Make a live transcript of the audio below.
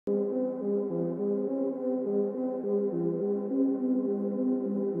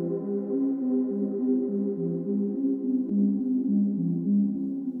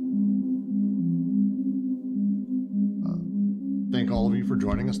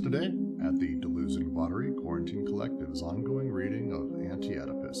joining us today at the Deleuze and Guattari Quarantine Collective's ongoing reading of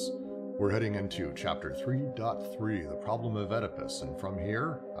Anti-Oedipus. We're heading into Chapter 3.3, The Problem of Oedipus, and from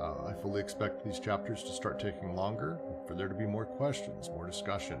here, I fully expect these chapters to start taking longer, for there to be more questions, more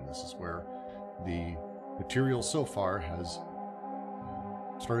discussion. This is where the material so far has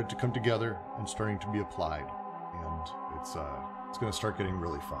started to come together and starting to be applied, and it's going to start getting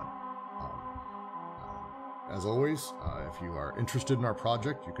really fun. As always, if you are interested in our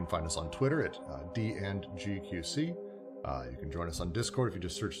project, you can find us on Twitter at D&GQC. You can join us on Discord if you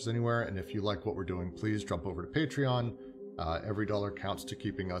just search us anywhere. And if you like what we're doing, please jump over to Patreon. Every dollar counts to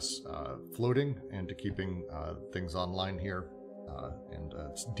keeping us floating and to keeping things online here. And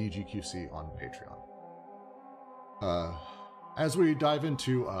it's DGQC on Patreon. As we dive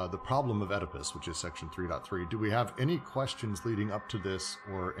into the problem of Oedipus, which is section 3.3, do we have any questions leading up to this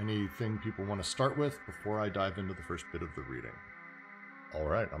or anything people want to start with before I dive into the first bit of the reading? All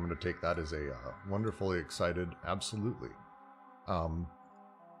right, I'm going to take that as a wonderfully excited absolutely. I'll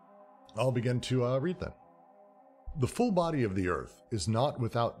begin to read then. The full body of the earth is not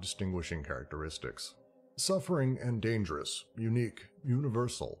without distinguishing characteristics. Suffering and dangerous, unique,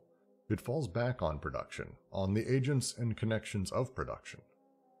 universal. It falls back on production, on the agents and connections of production.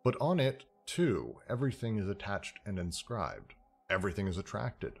 But on it, too, everything is attached and inscribed. Everything is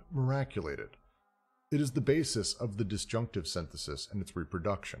attracted, miraculated. It is the basis of the disjunctive synthesis and its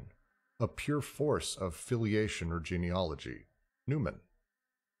reproduction, a pure force of filiation or genealogy. Newman.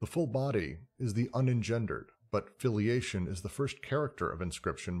 The full body is the unengendered, but filiation is the first character of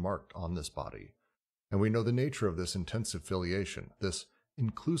inscription marked on this body. And we know the nature of this intensive filiation, this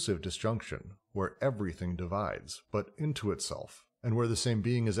inclusive disjunction, where everything divides, but into itself, and where the same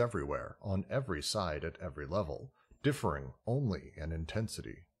being is everywhere, on every side at every level, differing only in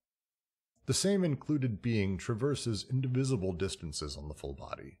intensity. The same included being traverses indivisible distances on the full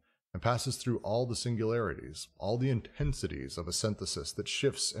body, and passes through all the singularities, all the intensities of a synthesis that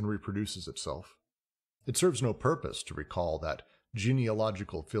shifts and reproduces itself. It serves no purpose to recall that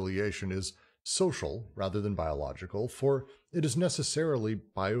genealogical filiation is social rather than biological, for it is necessarily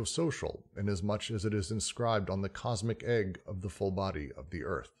biosocial inasmuch as it is inscribed on the cosmic egg of the full body of the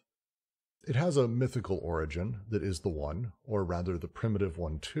earth. It has a mythical origin that is the one, or rather the primitive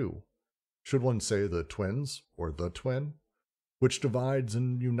one too. Should one say the twins, or the twin, which divides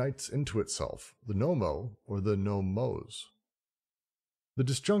and unites into itself, the nomo or the nomos. The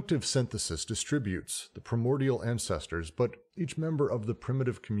disjunctive synthesis distributes the primordial ancestors, but each member of the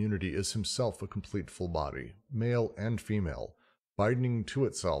primitive community is himself a complete full body, male and female, binding to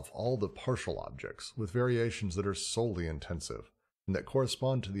itself all the partial objects, with variations that are solely intensive, and that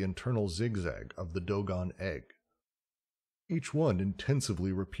correspond to the internal zigzag of the Dogon egg. Each one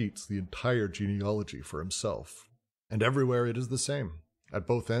intensively repeats the entire genealogy for himself, and everywhere it is the same, at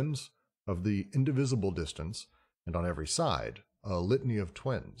both ends of the indivisible distance, and on every side, a litany of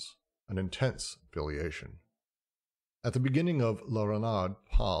twins, an intense filiation. At the beginning of La Renard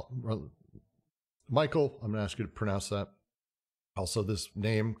Pâle, Michael, I'm going to ask you to pronounce that. Also this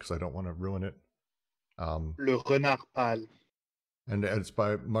name, because I don't want to ruin it. Le Renard Pâle. And it's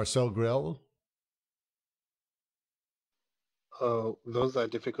by Marcel Grell. Oh, those are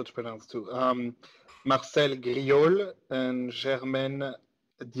difficult to pronounce too. Marcel Griol and Germaine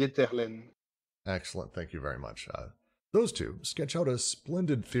Dieterlen. Excellent, thank you very much. Those two sketch out a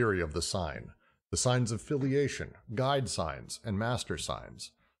splendid theory of the signs of filiation, guide signs, and master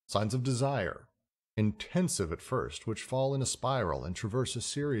signs of desire, intensive at first, which fall in a spiral and traverse a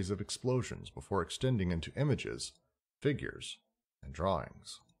series of explosions before extending into images, figures, and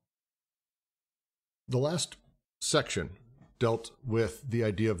drawings. The last section dealt with the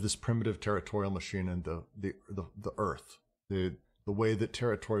idea of this primitive territorial machine and the earth, the way that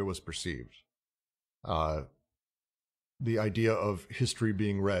territory was perceived. The idea of history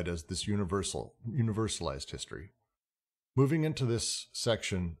being read as this universalized history. Moving into this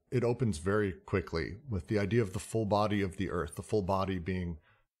section, it opens very quickly with the idea of the full body of the earth, the full body being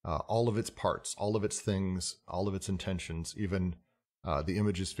all of its parts, all of its things, all of its intentions, even the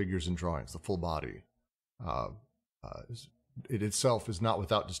images, figures, and drawings, the full body. It itself is not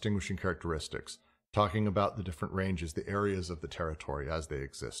without distinguishing characteristics, talking about the different ranges, the areas of the territory as they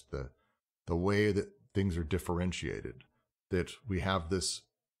exist, the way that things are differentiated, that we have this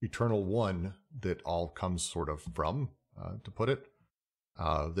eternal one that all comes sort of from, to put it,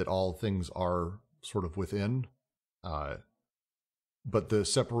 that all things are sort of within, but the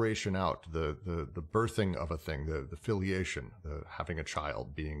separation out, the birthing of a thing, the filiation, the having a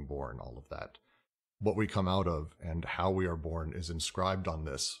child, being born, all of that, what we come out of and how we are born is inscribed on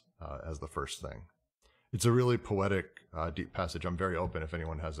this as the first thing. It's a really poetic, deep passage. I'm very open if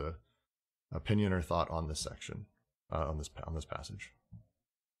anyone has a opinion or thought on this section, on this passage.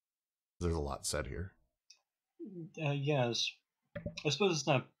 There's a lot said here. Yes, I suppose it's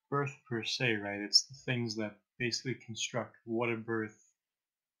not birth per se, right? It's the things that basically construct what a birth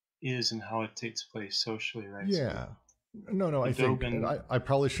is and how it takes place socially, right? Yeah. No, I think I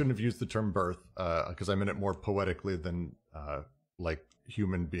probably shouldn't have used the term birth because I meant it more poetically than like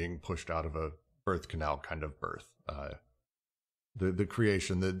human being pushed out of a birth canal kind of birth. The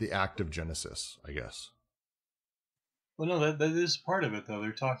creation, the act of Genesis, I guess. Well, no, that is part of it, though.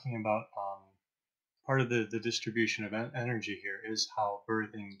 They're talking about part of the distribution of energy here is how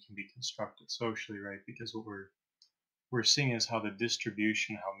birthing can be constructed socially, right? Because what we're seeing is how the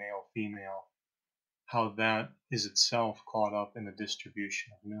distribution, how male, female, how that is itself caught up in the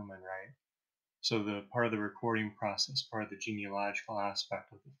distribution of Newman, right? So the part of the recording process, part of the genealogical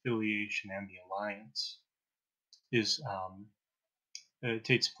aspect of the affiliation and the alliance is it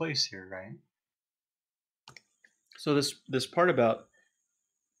takes place here, right? So this part about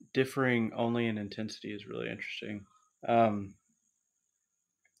differing only in intensity is really interesting.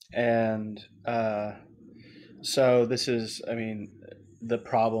 So this is, I mean, the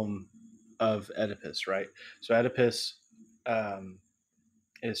problem of Oedipus, right? So Oedipus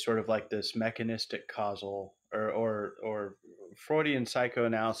is sort of like this mechanistic causal, or Freudian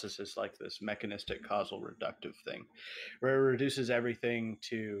psychoanalysis is like this mechanistic causal reductive thing, where it reduces everything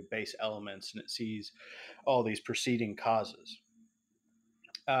to base elements and it sees all these preceding causes.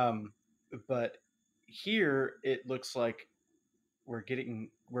 But here it looks like we're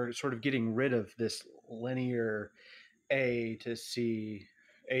sort of getting rid of this linear A to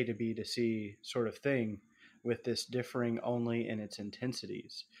B to C sort of thing with this differing only in its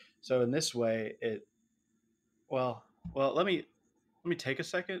intensities. So in this way, let me take a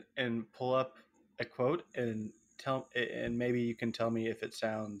second and pull up a quote and maybe you can tell me if it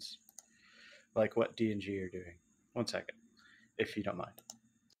sounds like what D and G are doing. 1 second, if you don't mind.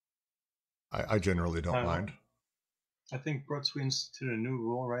 I generally don't mind. I think Brooks, we instituted a new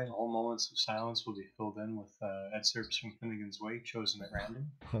rule, right? All moments of silence will be filled in with excerpts from Finnegan's Wake chosen at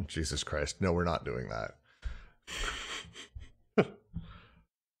random. Oh, Jesus Christ. No, we're not doing that.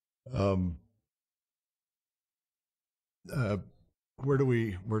 Where do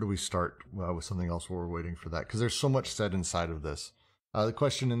we start with something else while we're waiting for that? Because there's so much said inside of this. The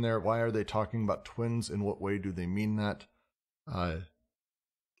question in there, why are they talking about twins? In what way do they mean that? I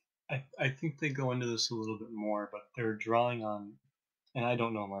think they go into this a little bit more, but they're drawing on, and I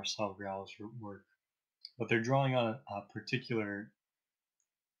don't know Marcel Grau's work, but they're drawing on a particular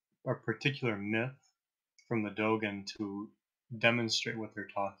myth from the Dogen to demonstrate what they're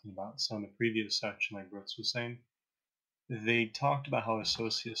talking about. So in the previous section, like Brooks was saying, they talked about how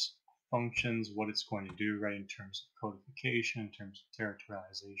associus functions, what it's going to do, right, in terms of codification, in terms of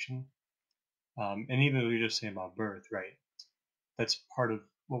territorialization. And even we were just saying about birth, right? That's part of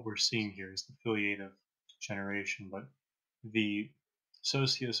what we're seeing here is the filiative generation, but the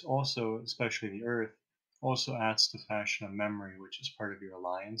socius also, especially the earth, also adds to fashion a memory, which is part of your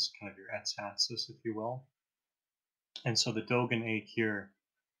alliance, kind of your ex-axis, if you will. And so the Dogen ache here,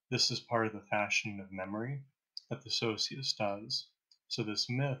 this is part of the fashioning of memory that the socius does. So this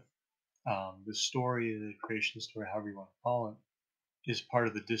myth, the story, the creation story, however you want to call it, is part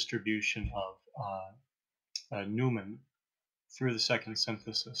of the distribution of Newman through the second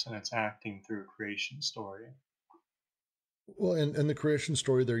synthesis, and it's acting through a creation story. Well, and the creation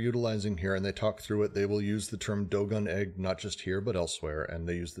story they're utilizing here, and they talk through it, they will use the term Dogon egg, not just here, but elsewhere, and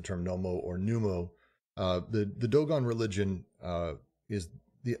they use the term Nomo or Numo. The Dogon religion is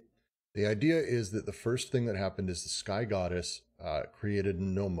the idea is that the first thing that happened is the sky goddess created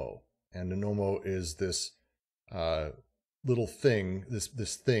Nomo, and Nomo is this little thing,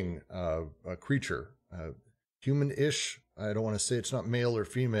 this thing, a creature, human-ish. I don't want to say it's not male or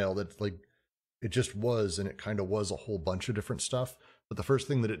female. That's like it just was, and it kind of was a whole bunch of different stuff. But the first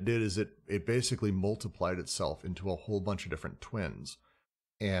thing that it did is it basically multiplied itself into a whole bunch of different twins,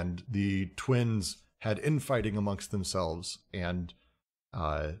 and the twins had infighting amongst themselves, and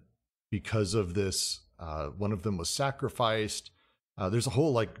because of this, one of them was sacrificed. There's a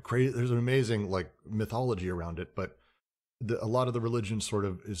whole there's an amazing mythology around it, but a lot of the religion sort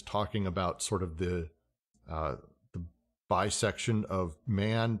of is talking about sort of the bisection of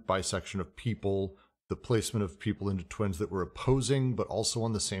man, bisection of people, the placement of people into twins that were opposing but also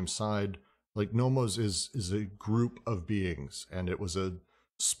on the same side. Like Nomos is a group of beings, and it was a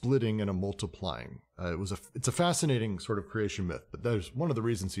splitting and a multiplying. It's a fascinating sort of creation myth, but there's one of the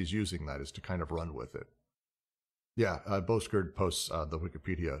reasons he's using that is to kind of run with it. Yeah, Boskerd posts the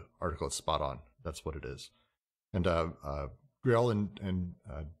Wikipedia article. It's spot on. That's what it is. And Griel and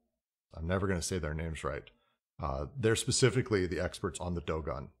I'm never going to say their names right. They're specifically the experts on the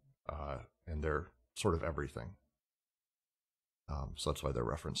Dogon, and they're sort of everything. So that's why they're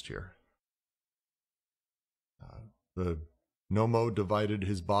referenced here. The Nomo divided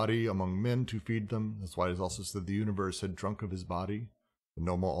his body among men to feed them. That's why it is also said the universe had drunk of his body. The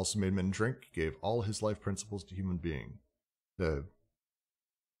Nomo also made men drink, gave all his life principles to human being. The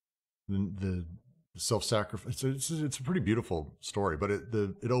self-sacrifice. It's a pretty beautiful story, but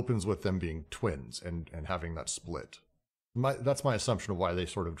it opens with them being twins and having that split. That's my assumption of why they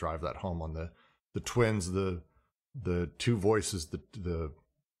sort of drive that home on the twins, the two voices, the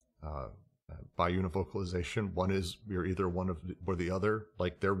by univocalization. One is you're either one of or the other.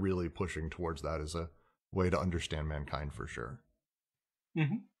 Like they're really pushing towards that as a way to understand mankind for sure.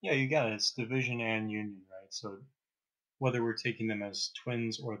 Mm-hmm. Yeah, you got it. It's division and union, right? So whether we're taking them as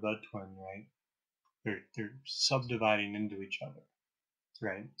twins or the twin, right? They're subdividing into each other,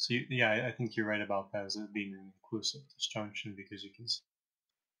 right? So yeah, I think you're right about that as it being an inclusive disjunction, because you can.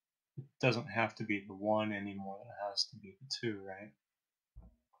 It doesn't have to be the one anymore. It has to be the two, right?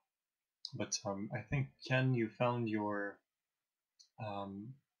 But I think, Ken, you found your.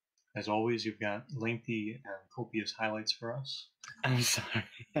 As always, you've got lengthy and copious highlights for us. I'm sorry.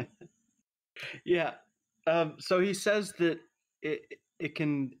 Yeah. So he says that it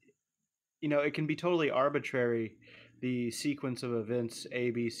can, it can be totally arbitrary, the sequence of events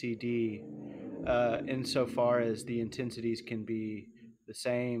A, B, C, D, insofar as the intensities can be the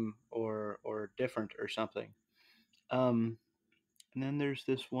same or different or something. And then there's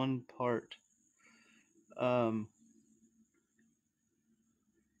this one part.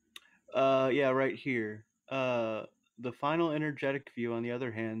 Yeah, right here. The final energetic view, on the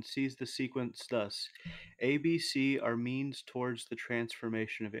other hand, sees the sequence thus: ABC are means towards the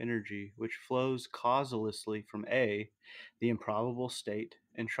transformation of energy, which flows causalously from A, the improbable state,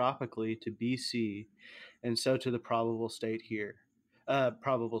 entropically to BC, and so to the probable state here,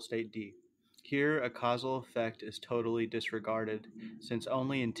 probable state D. Here, a causal effect is totally disregarded, since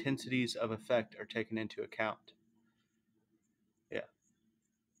only intensities of effect are taken into account. Yeah.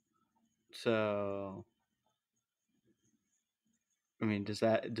 So, I mean, does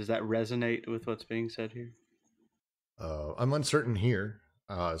that resonate with what's being said here? I'm uncertain here,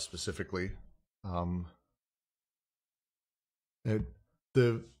 specifically.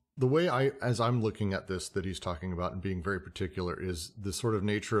 The way as I'm looking at this that he's talking about and being very particular is the sort of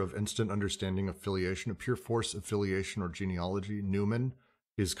nature of instant understanding of filiation, a pure force of filiation or genealogy. Newman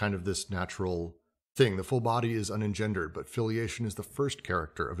is kind of this natural thing. The full body is unengendered, but filiation is the first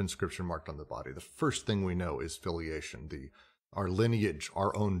character of inscription marked on the body. The first thing we know is filiation, our lineage,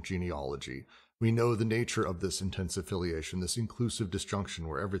 our own genealogy. We know the nature of this intensive filiation, this inclusive disjunction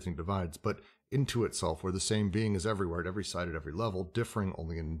where everything divides, but into itself, where the same being is everywhere, at every side, at every level, differing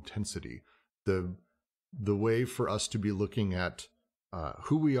only in intensity. The way for us to be looking at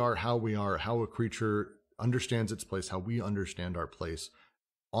who we are, how a creature understands its place, how we understand our place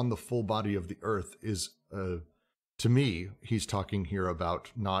on the full body of the earth is, to me, he's talking here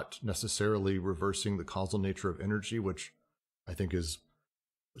about not necessarily reversing the causal nature of energy, which I think is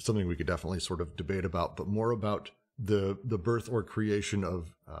something we could definitely sort of debate about, but more about the birth or creation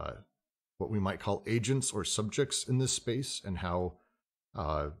of what we might call agents or subjects in this space, and how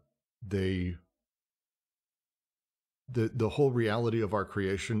the whole reality of our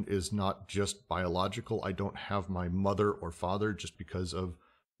creation is not just biological. I don't have my mother or father just because of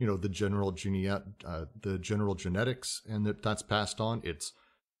the general genetics, and that's passed on. It's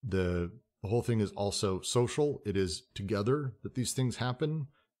the whole thing is also social. It is together that these things happen.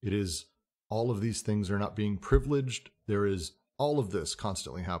 It is all of these things are not being privileged. There is all of this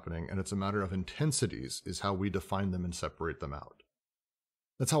constantly happening, and it's a matter of intensities is how we define them and separate them out.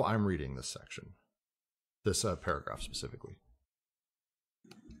 That's how I'm reading this section, this paragraph specifically.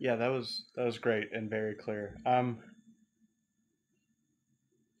 Yeah, that was great and very clear.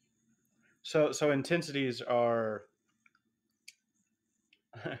 So intensities are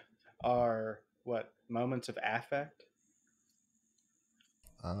what, moments of affect?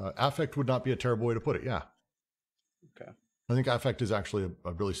 Affect would not be a terrible way to put it. Yeah. Okay. I think affect is actually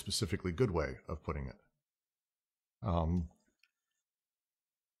a really specifically good way of putting it.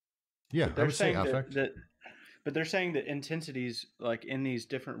 Yeah, I would say affect. But they're saying that intensities, like in these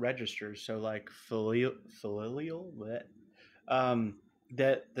different registers, so like filial,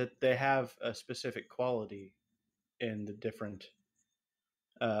 that they have a specific quality in the different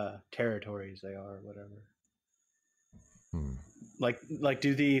territories they are, or whatever. Like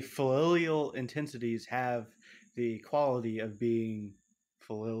do the filial intensities have the quality of being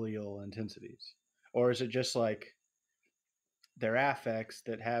familial intensities? Or is it just like they're affects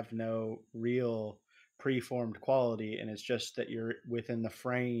that have no real preformed quality, and it's just that you're within the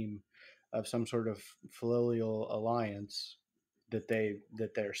frame of some sort of familial alliance that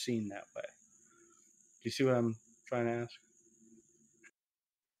they're seen that way? Do you see what I'm trying to ask?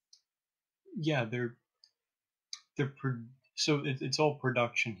 Yeah, so it's all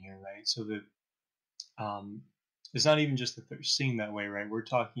production here, right? So that it's not even just that they're seen that way, right? We're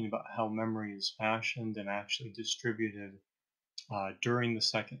talking about how memory is fashioned and actually distributed during the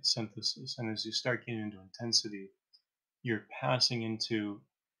second synthesis. And as you start getting into intensity, you're passing into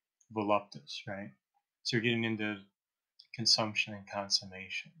voluptus, right? So you're getting into consumption and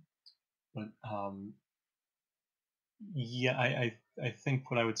consummation. But yeah, I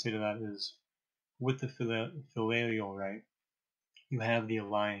think what I would say to that is with the filial, right? You have the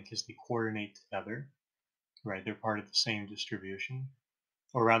alliance because they coordinate together, right? They're part of the same distribution,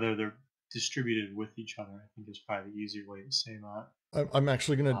 or rather, they're distributed with each other. I think is probably the easier way to say that. I'm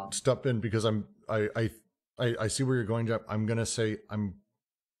actually going to step in because I see where you're going, Jeff. I'm going to say I'm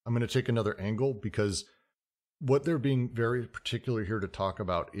going to take another angle, because what they're being very particular here to talk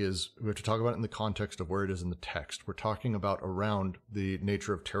about is we have to talk about it in the context of where it is in the text. We're talking about around the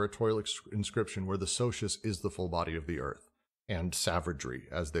nature of territorial inscription, where the socius is the full body of the earth and savagery,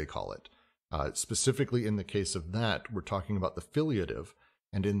 as they call it. Specifically in the case of that, we're talking about the filiative,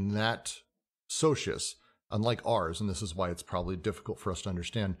 and in that socius, unlike ours, and this is why it's probably difficult for us to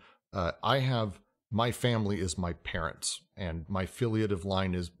understand, my family is my parents, and my filiative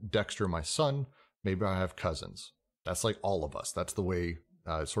line is Dexter, my son. Maybe I have cousins. That's like all of us. That's the way,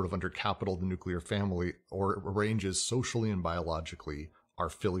 sort of under capital, the nuclear family arranges socially and biologically our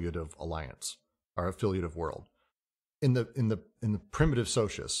filiative alliance, our filiative world. In the primitive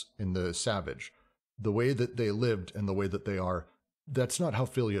socius, in the savage, the way that they lived and the way that they are, that's not how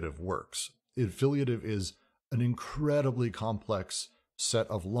filiative works. Filiative is an incredibly complex set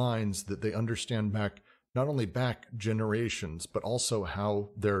of lines that they understand back, not only back generations, but also how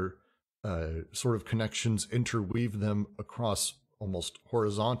their sort of connections interweave them across almost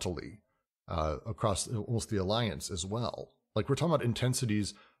horizontally, across almost the alliance as well. Like, we're talking about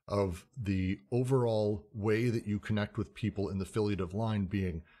intensities of the overall way that you connect with people in the filiative line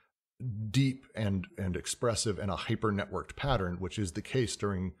being deep and expressive in a hyper-networked pattern, which is the case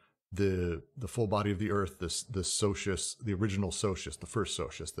during the full body of the earth, the socius, the original socius, the first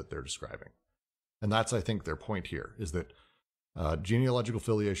socius that they're describing. And that's, I think, their point here, is that genealogical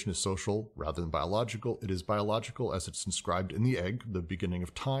filiation is social rather than biological. It is biological as it's inscribed in the egg, the beginning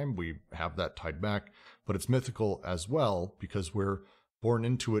of time. We have that tied back, but it's mythical as well because we're born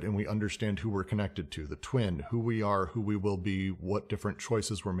into it and we understand who we're connected to, the twin, who we are, who we will be, what different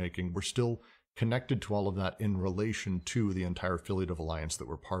choices we're making. We're still connected to all of that in relation to the entire filiative alliance that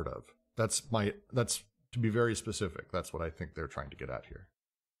we're part of. That's to be very specific. That's what I think they're trying to get at here.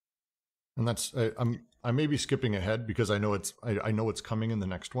 And that's I may be skipping ahead because I know it's coming in the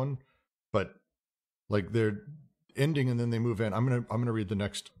next one, but like they're ending and then they move in. I'm gonna read the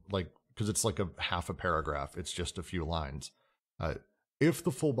next, like, because it's like a half a paragraph. It's just a few lines. If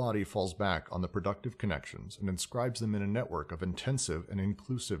the full body falls back on the productive connections and inscribes them in a network of intensive and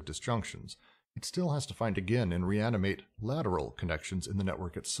inclusive disjunctions, it still has to find again and reanimate lateral connections in the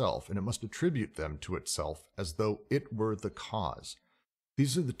network itself, and it must attribute them to itself as though it were the cause.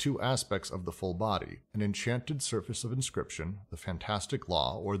 These are the two aspects of the full body, an enchanted surface of inscription, the fantastic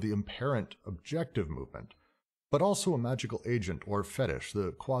law, or the apparent objective movement, but also a magical agent or fetish,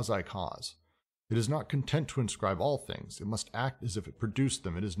 the quasi-cause. It is not content to inscribe all things. It must act as if it produced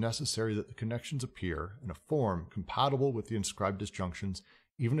them. It is necessary that the connections appear in a form compatible with the inscribed disjunctions,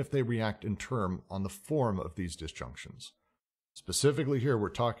 even if they react in turn on the form of these disjunctions. Specifically here, we're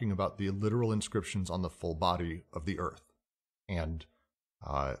talking about the literal inscriptions on the full body of the earth, and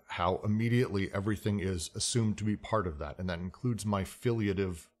how immediately everything is assumed to be part of that, and that includes my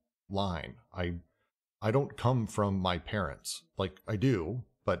filiative line. I don't come from my parents. Like, I do,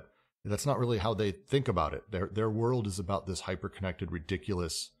 but that's not really how they think about it. Their world is about this hyper-connected,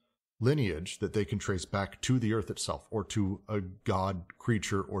 ridiculous lineage that they can trace back to the earth itself, or to a god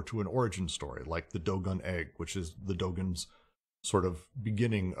creature, or to an origin story, like the Dogon egg, which is the Dogon's sort of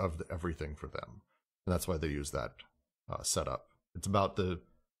beginning of everything for them. And that's why they use that setup. It's about the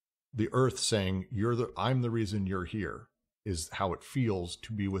earth saying, I'm the reason you're here, is how it feels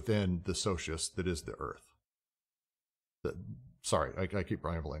to be within the socius that is the earth. Sorry, I keep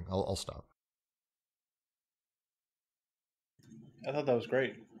rambling. I'll stop. I thought that was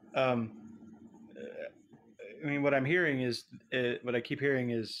great. I mean, what I'm hearing is, what I keep hearing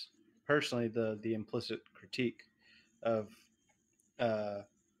is personally the implicit critique of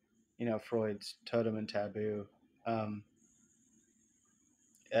Freud's totem and taboo,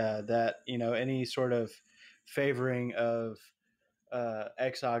 that any sort of favoring of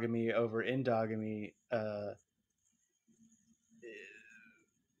exogamy over endogamy,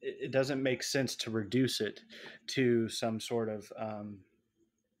 it doesn't make sense to reduce it to some sort of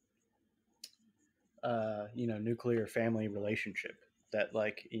nuclear family relationship that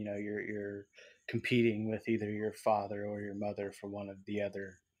you're competing with either your father or your mother for one of the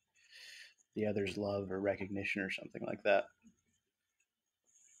other's love or recognition or something like that,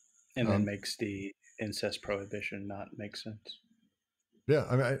 and then makes the incest prohibition not make sense. Yeah,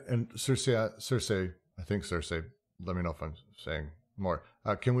 I mean, and Circe, I think Circe, let me know if I'm saying more.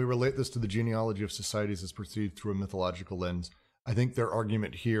 Can we relate this to the genealogy of societies as perceived through a mythological lens? I think their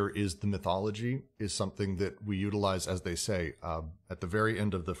argument here is the mythology is something that we utilize, as they say, at the very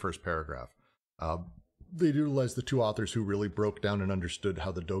end of the first paragraph. They utilize the two authors who really broke down and understood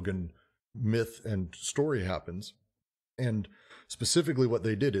how the Dogon myth and story happens. And specifically what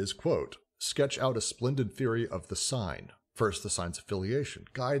they did is, quote, sketch out a splendid theory of the sign. First, the signs of filiation,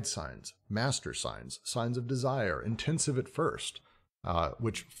 guide signs, master signs, signs of desire, intensive at first,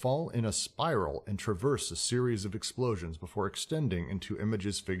 which fall in a spiral and traverse a series of explosions before extending into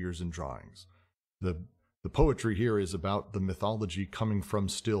images, figures, and drawings. The poetry here is about the mythology coming from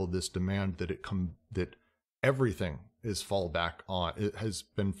still this demand that everything is it has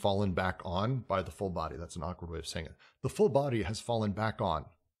been fallen back on by the full body. That's an awkward way of saying it. The full body has fallen back on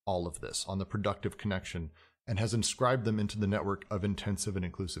all of this, on the productive connection, and has inscribed them into the network of intensive and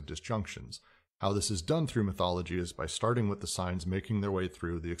inclusive disjunctions. How this is done through mythology is by starting with the signs, making their way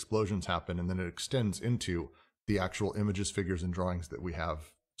through, the explosions happen, and then it extends into the actual images, figures, and drawings that we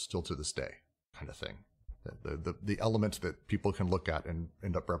have still to this day, kind of thing. The elements that people can look at and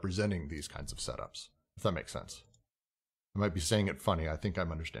end up representing these kinds of setups, if that makes sense. I might be saying it funny. I think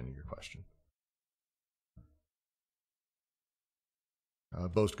I'm understanding your question.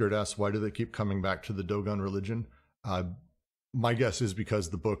 Boastgerd asks, why do they keep coming back to the Dogon religion? My guess is because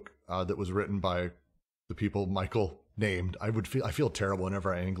the book that was written by the people Michael named, I feel terrible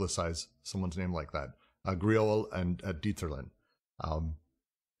whenever I anglicize someone's name like that. Griol and Dieterlen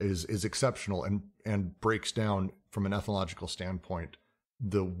is exceptional and breaks down from an ethnological standpoint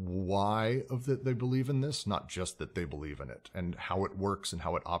the why of that they believe in this, not just that they believe in it, and how it works and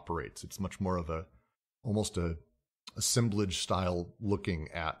how it operates. It's much more of almost a assemblage style looking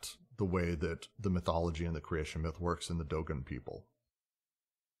at the way that the mythology and the creation myth works in the Dogon people.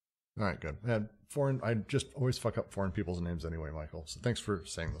 All right, good. And I just always fuck up foreign people's names anyway, Michael. So thanks for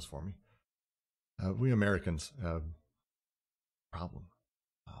saying this for me. We Americans have a problem.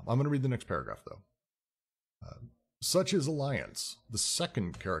 I'm going to read the next paragraph, though. Such is alliance, the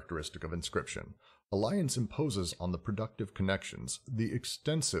second characteristic of inscription. Alliance imposes on the productive connections the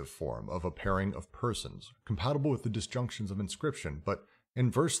extensive form of a pairing of persons, compatible with the disjunctions of inscription, but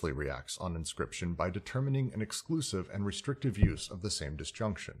inversely reacts on inscription by determining an exclusive and restrictive use of the same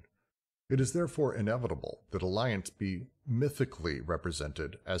disjunction. It is therefore inevitable that alliance be mythically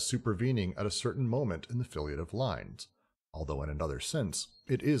represented as supervening at a certain moment in the filiative lines, although in another sense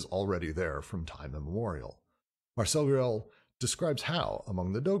it is already there from time immemorial. Marcel Griol describes how,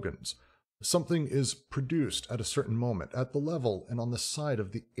 among the Dogons, something is produced at a certain moment, at the level and on the side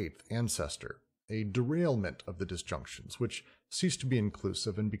of the eighth ancestor, a derailment of the disjunctions, which cease to be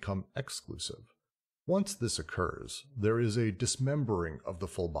inclusive and become exclusive. Once this occurs, there is a dismembering of the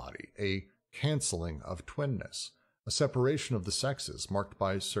full body, a cancelling of twinness, a separation of the sexes marked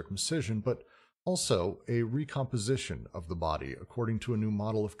by circumcision, but also a recomposition of the body according to a new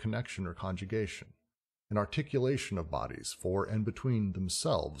model of connection or conjugation. An articulation of bodies for and between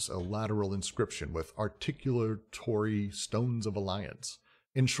themselves, a lateral inscription with articulatory stones of alliance.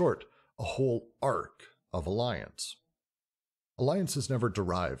 In short, a whole arc of alliance. Alliances never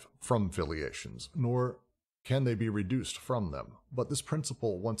derive from filiations, nor can they be reduced from them. But this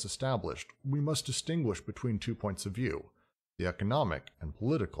principle once established, we must distinguish between two points of view. The economic and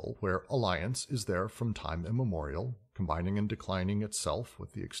political, where alliance is there from time immemorial, combining and declining itself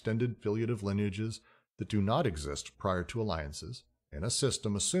with the extended filiative lineages that do not exist prior to alliances, in a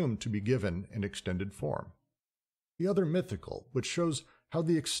system assumed to be given in extended form. The other mythical, which shows how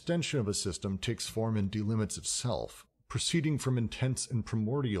the extension of a system takes form and delimits itself, proceeding from intense and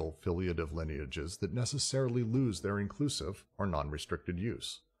primordial filiative lineages that necessarily lose their inclusive or non-restricted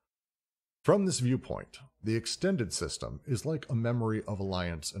use. From this viewpoint, the extended system is like a memory of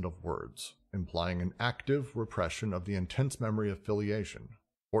alliance and of words, implying an active repression of the intense memory of filiation,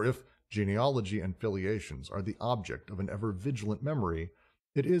 or if genealogy and filiations are the object of an ever-vigilant memory,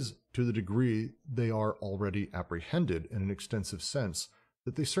 It is to the degree they are already apprehended in an extensive sense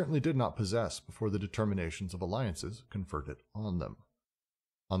that they certainly did not possess before the determinations of alliances conferred it on them.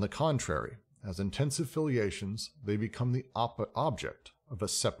 On the contrary, as intensive filiations, they become the object of a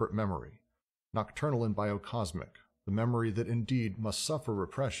separate memory, nocturnal and biocosmic, the memory that indeed must suffer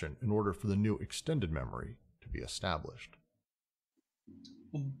repression in order for the new extended memory to be established.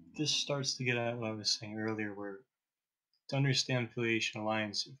 This starts to get at what I was saying earlier, where to understand filiation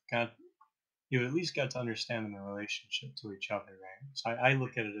alliance, you've at least got to understand them in relationship to each other, right? So I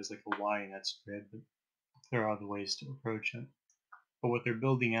look at it as like a Y in that spread, but there are other ways to approach it. But what they're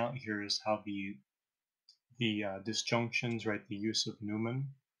building out here is how the disjunctions, right, the use of Newman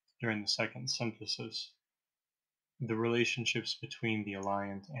during the second synthesis, the relationships between the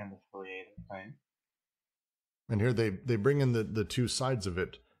alliant and the filiated, right? And here they bring in the two sides of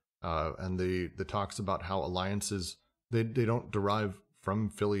it, and the talks about how alliances, they don't derive from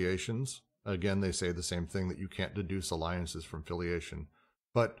filiations. Again, they say the same thing, that you can't deduce alliances from filiation.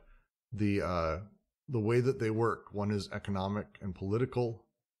 But the way that they work, one is economic and political,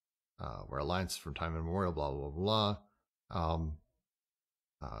 where alliance from time immemorial, blah, blah, blah, blah.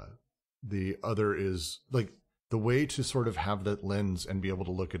 The other is, like, the way to sort of have that lens and be able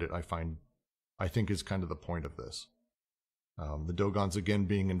to look at it, I think is kind of the point of this. The Dogons again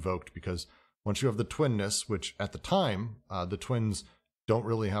being invoked because once you have the twinness, which at the time, the twins don't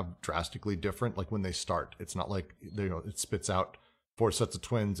really have drastically different, like when they start, it's not like, it spits out 4 sets of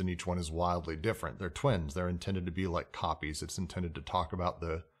twins and each one is wildly different. They're twins. They're intended to be like copies. It's intended to talk about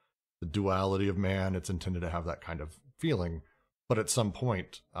the duality of man. It's intended to have that kind of feeling. But at some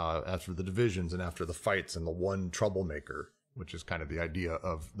point, after the divisions and after the fights and the one troublemaker, which is kind of the idea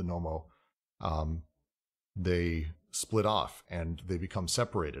of the Nomo, they split off and they become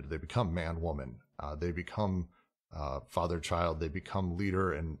separated. They become man-woman. They become father-child. They become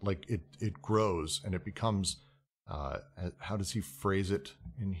leader, and like it grows and it becomes, how does he phrase it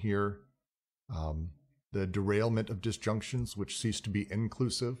in here? The derailment of disjunctions, which cease to be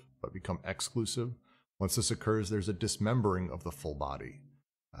inclusive but become exclusive. Once this occurs, there's a dismembering of the full body,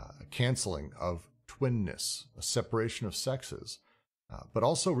 a canceling of twinness, a separation of sexes, but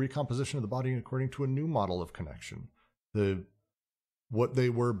also recomposition of the body according to a new model of connection. What they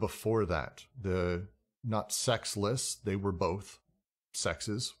were before that, not sexless, they were both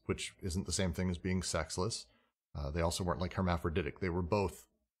sexes, which isn't the same thing as being sexless. They also weren't like hermaphroditic. They were both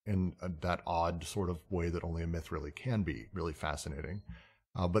in that odd sort of way that only a myth really can be, really fascinating.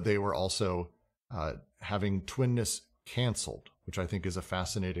 But they were also having twinness canceled, which I think is a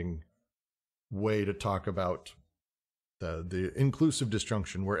fascinating way to talk about the inclusive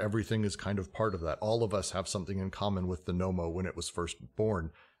disjunction, where everything is kind of part of that. All of us have something in common with the Nomo when it was first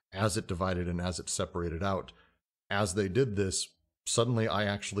born. As it divided and as it separated out, as they did this, suddenly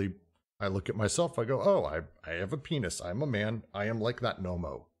I look at myself, I go, oh, I have a penis, I'm a man, I am like that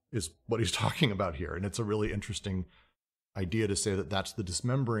Nomo, is what he's talking about here. And it's a really interesting idea to say that that's the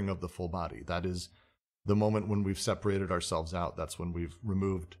dismembering of the full body. That is the moment when we've separated ourselves out. That's when we've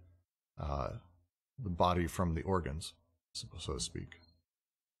removed the body from the organs, so to speak.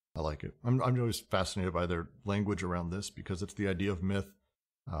 I like it. I'm always fascinated by their language around this because it's the idea of myth.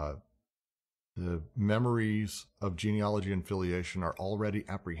 The memories of genealogy and filiation are already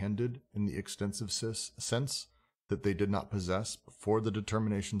apprehended in the extensive sense that they did not possess before the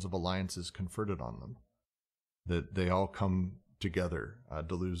determinations of alliances conferred on them. That they all come together.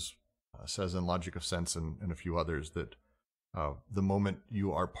 Deleuze says in Logic of Sense and a few others that the moment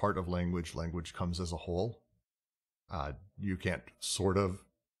you are part of language, language comes as a whole. You can't sort of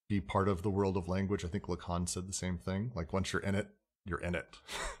be part of the world of language. I think Lacan said the same thing. Like once you're in it, and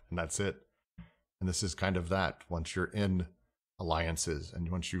that's it. And this is kind of that. Once you're in alliances and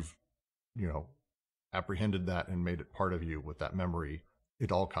once you've, apprehended that and made it part of you with that memory,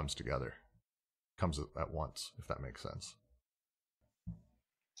 it all comes together. Comes at once, if that makes sense.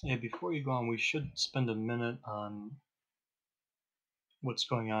 Yeah, before you go on, we should spend a minute on what's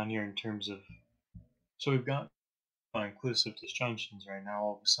going on here in terms of, so we've got inclusive disjunctions right now.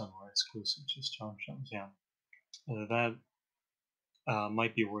 All of a sudden we're exclusive disjunctions. Yeah, that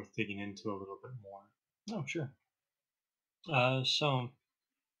might be worth digging into a little bit more. Oh, sure. So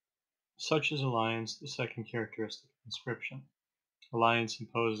such is alliance, the second characteristic of inscription. Alliance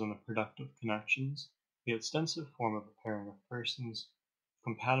imposed on the productive connections, the extensive form of a pairing of persons,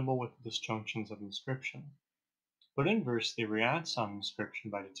 compatible with the disjunctions of inscription, but inversely reacts on inscription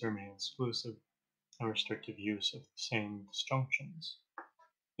by determining exclusive and restrictive use of the same disjunctions.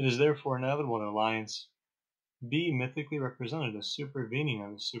 It is therefore inevitable that alliance be mythically represented as supervening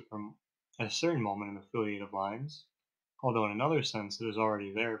at a certain moment in affiliative lines, although in another sense it is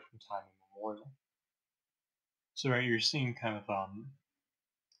already there from time immemorial. So right, you're seeing kind of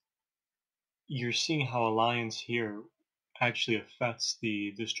you're seeing how alliance here actually affects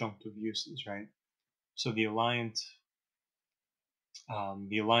the disjunctive uses, right? So the alliant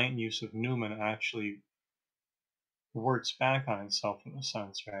use of Newman actually works back on itself in a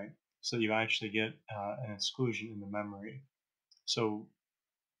sense, right? So you actually get an exclusion in the memory. So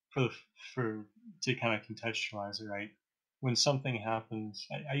for to kind of contextualize it, right? When something happens,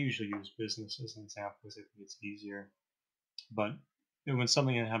 I usually use business as an example because I think it's easier. But when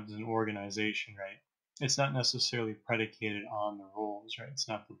something happens in an organization, right, it's not necessarily predicated on the roles, right? It's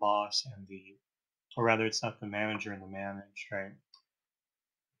not the boss and or rather, it's not the manager and the managed, right?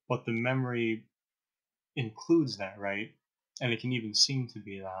 But the memory includes that, right? And it can even seem to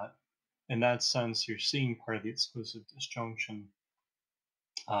be that. In that sense, you're seeing part of the exclusive disjunction,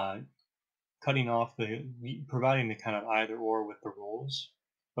 cutting off providing the kind of either or with the roles,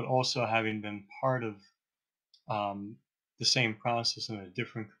 but also having been part of the same process in a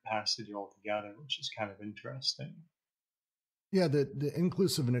different capacity altogether, which is kind of interesting. Yeah, the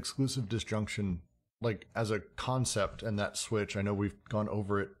inclusive and exclusive disjunction, like as a concept and that switch, I know we've gone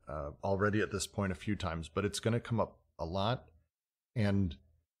over it already at this point a few times, but it's going to come up a lot. And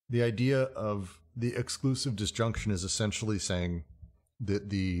the idea of the exclusive disjunction is essentially saying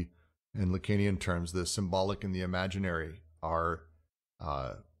that in Lacanian terms, the symbolic and the imaginary are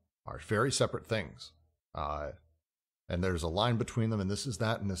very separate things. And there's a line between them, and this is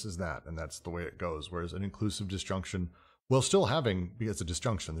that, and this is that, and that's the way it goes. Whereas an inclusive disjunction, while still having, because a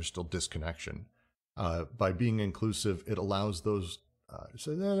disjunction, there's still disconnection. By being inclusive, it allows those to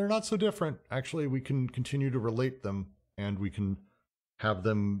say, no, they're not so different. Actually, we can continue to relate them, and we can have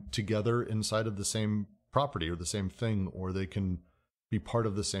them together inside of the same property or the same thing, or they can be part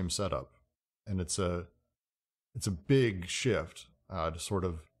of the same setup. And it's a big shift to sort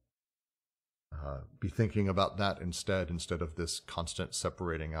of be thinking about that instead of this constant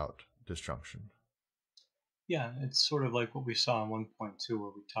separating out disjunction. Yeah, it's sort of like what we saw in 1.2,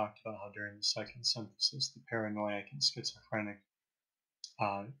 where we talked about how during the second synthesis, the paranoiac and schizophrenic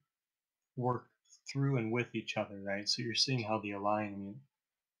work through and with each other, right? So you're seeing how the alignment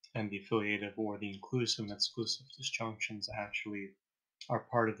and the affiliative or the inclusive and exclusive disjunctions actually are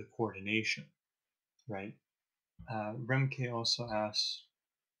part of the coordination, right? Remke also asks,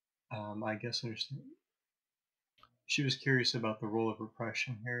 I guess understand. She was curious about the role of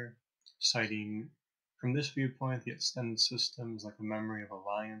repression here, citing, from this viewpoint, the extended system is like a memory of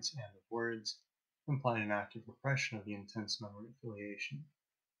alliance and of words, implying an active repression of the intense memory affiliation.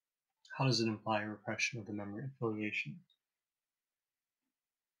 How does it imply a repression of the memory affiliation?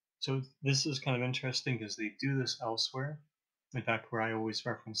 So this is kind of interesting because they do this elsewhere. In fact, where I always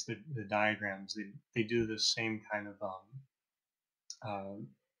reference the diagrams, they do this same kind of,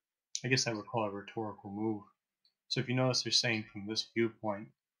 I guess I would call it a rhetorical move. So if you notice, they're saying from this viewpoint,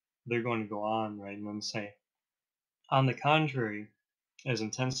 they're going to go on, right, and then say, on the contrary, as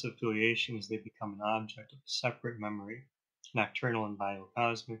intensive affiliations, they become an object of separate memory, nocturnal and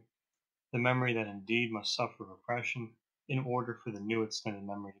biocosmic, the memory that indeed must suffer repression in order for the new extended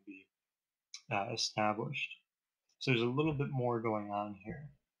memory to be established. So there's a little bit more going on here.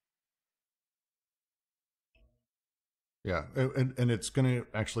 Yeah, and it's going to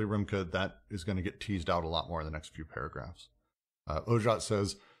actually, Rimka, that is going to get teased out a lot more in the next few paragraphs. Ojat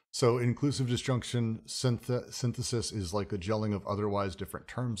says, so inclusive disjunction synthesis is like the gelling of otherwise different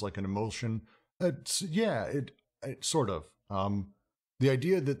terms, like an emotion. It sort of. The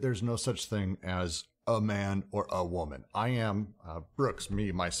idea that there's no such thing as a man or a woman. I am, Brooks,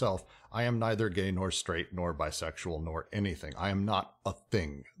 me, myself, I am neither gay nor straight nor bisexual nor anything. I am not a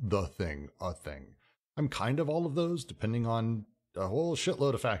thing, the thing, a thing. I'm kind of all of those, depending on a whole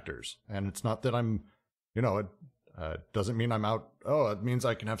shitload of factors. And it's not that I'm, it doesn't mean I'm out. Oh, it means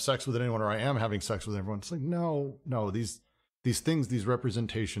I can have sex with anyone, or I am having sex with everyone. It's like, no. These things, these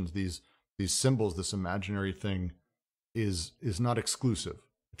representations, these symbols, this imaginary thing is not exclusive.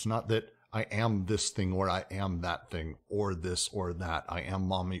 It's not that I am this thing or I am that thing or this or that. I am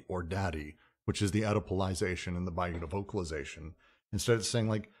mommy or daddy, which is the Oedipalization and the biunivocalization. Instead of saying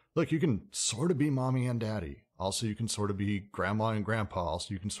like, look, you can sort of be mommy and daddy. Also, you can sort of be grandma and grandpa.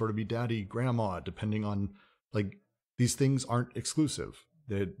 Also, you can sort of be daddy, grandma, depending on, like, these things aren't exclusive.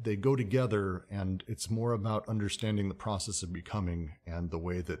 They go together, and it's more about understanding the process of becoming and the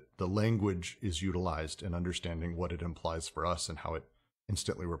way that the language is utilized and understanding what it implies for us and how it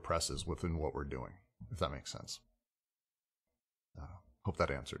instantly represses within what we're doing, if that makes sense. Hope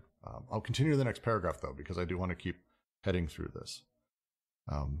that answered. I'll continue to the next paragraph, though, because I do want to keep heading through this.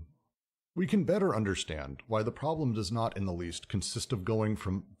 We can better understand why the problem does not in the least consist of going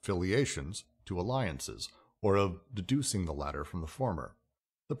from filiations to alliances, or of deducing the latter from the former.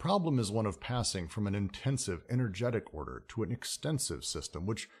 The problem is one of passing from an intensive, energetic order to an extensive system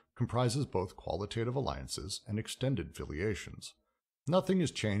which comprises both qualitative alliances and extended filiations. Nothing is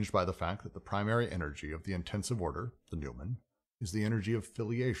changed by the fact that the primary energy of the intensive order, the Newman, is the energy of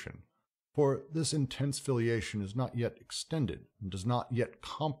filiation, for this intense filiation is not yet extended and does not yet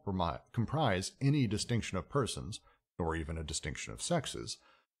comprise any distinction of persons, nor even a distinction of sexes,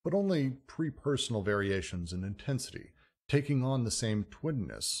 but only pre-personal variations in intensity, taking on the same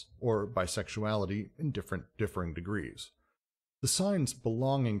twinness or bisexuality in differing degrees. The signs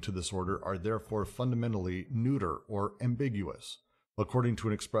belonging to this order are therefore fundamentally neuter or ambiguous, according to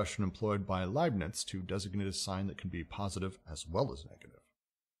an expression employed by Leibniz to designate a sign that can be positive as well as negative.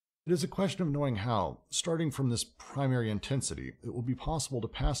 It is a question of knowing how, starting from this primary intensity, it will be possible to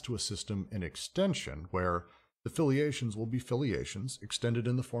pass to a system in extension where the filiations will be filiations extended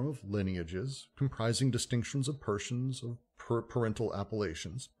in the form of lineages, comprising distinctions of persons of parental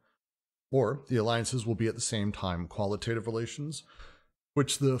appellations, or the alliances will be at the same time qualitative relations,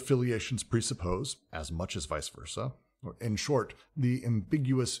 which the filiations presuppose, as much as vice versa. In short, the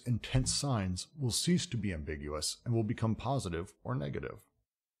ambiguous intense signs will cease to be ambiguous and will become positive or negative.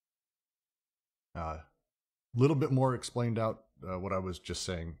 Little bit more explained out what I was just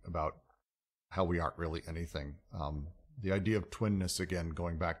saying about how we aren't really anything. The idea of twinness, again,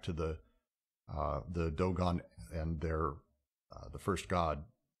 going back to the Dogon and their the first god,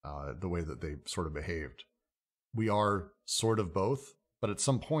 the way that they sort of behaved. We are sort of both, but at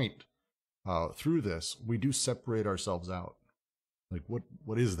some point through this, we do separate ourselves out. Like,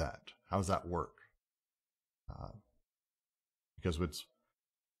 what is that? How does that work? Because it's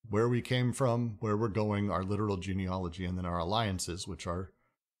where we came from, where we're going, our literal genealogy, and then our alliances, which are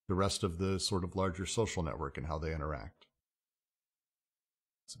the rest of the sort of larger social network and how they interact.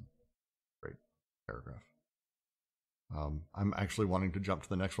 It's a great paragraph. I'm actually wanting to jump to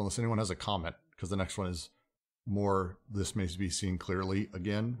the next one, unless anyone has a comment, because the next one is more, this may be seen clearly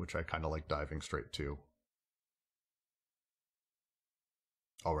again, which I kind of like diving straight to.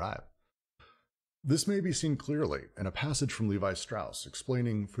 All right. This may be seen clearly in a passage from Levi Strauss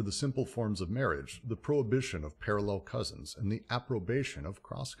explaining for the simple forms of marriage the prohibition of parallel cousins and the approbation of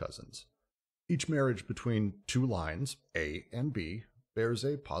cross cousins. Each marriage between two lines, A and B, bears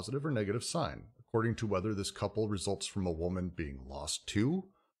a positive or negative sign, according to whether this couple results from a woman being lost to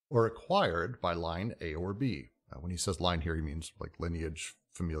or acquired by line A or B. When he says line here, he means like lineage,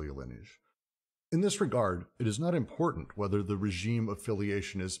 familial lineage. In this regard, it is not important whether the regime of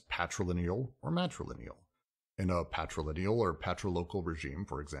filiation is patrilineal or matrilineal. In a patrilineal or patrilocal regime,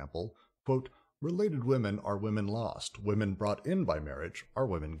 for example, quote, related women are women lost, women brought in by marriage are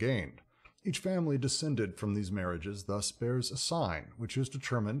women gained. Each family descended from these marriages thus bears a sign, which is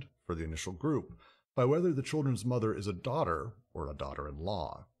determined, for the initial group, by whether the children's mother is a daughter or a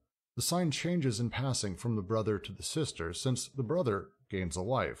daughter-in-law. The sign changes in passing from the brother to the sister, since the brother gains a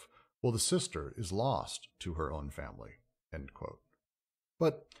wife, while the sister is lost to her own family. End quote.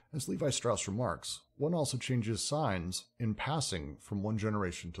 But, as Levi Strauss remarks, one also changes signs in passing from one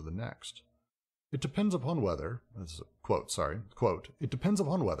generation to the next. It depends upon whether, it depends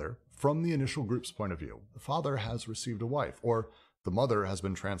upon whether, from the initial group's point of view, the father has received a wife, or the mother has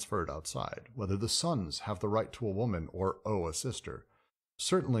been transferred outside, whether the sons have the right to a woman or owe a sister.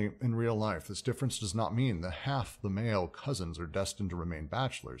 Certainly, in real life, this difference does not mean that half the male cousins are destined to remain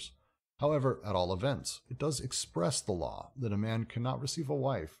bachelors. However, at all events, it does express the law that a man cannot receive a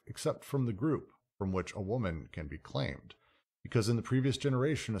wife except from the group from which a woman can be claimed, because in the previous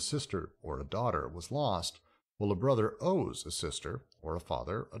generation a sister or a daughter was lost, while a brother owes a sister or a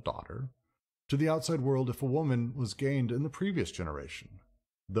father a daughter to the outside world if a woman was gained in the previous generation.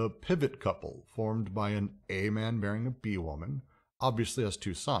 The pivot couple, formed by an A man marrying a B woman, obviously has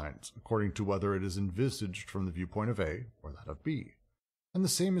two signs, according to whether it is envisaged from the viewpoint of A or that of B. And the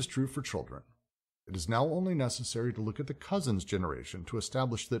same is true for children. It is now only necessary to look at the cousin's generation to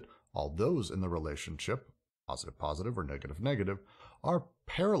establish that all those in the relationship, positive-positive or negative-negative, are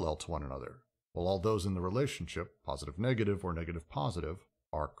parallel to one another, while all those in the relationship, positive-negative or negative-positive,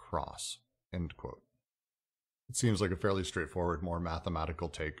 are cross. End quote. It seems like a fairly straightforward, more mathematical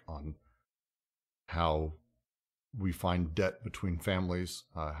take on how we find debt between families,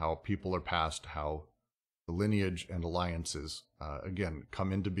 how people are passed, how the lineage and alliances, again,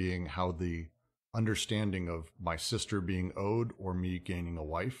 come into being, how the understanding of my sister being owed or me gaining a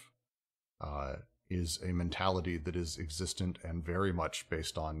wife is a mentality that is existent and very much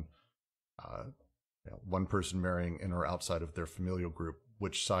based on one person marrying in or outside of their familial group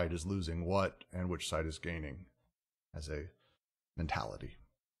which side is losing what and which side is gaining as a mentality.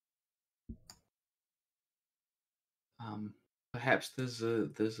 Perhaps there's a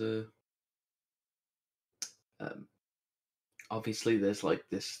obviously there's like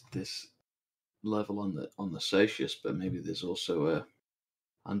this level on the socius, but maybe there's also a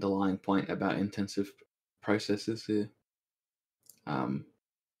underlying point about intensive processes here.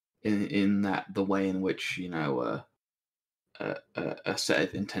 In that the way in which a set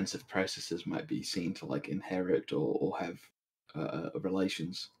of intensive processes might be seen to like inherit or have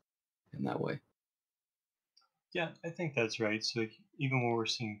relations in that way. Yeah, I think that's right. So like, even when we're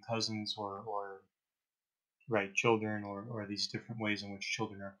seeing cousins or right children or these different ways in which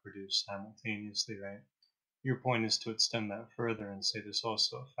children are produced simultaneously, right? Your point is to extend that further and say this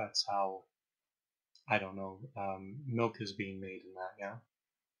also affects how, I don't know, milk is being made in that, yeah?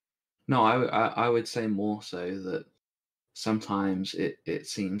 No, I would say more so that sometimes it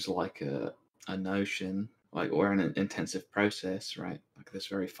seems like a notion, like, or an intensive process, right? Like this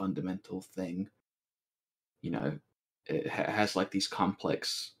very fundamental thing, it has like these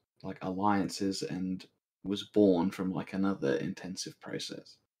complex like alliances and was born from like another intensive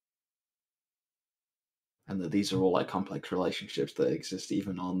process. And that these are all like complex relationships that exist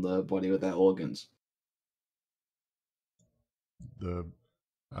even on the body without organs. You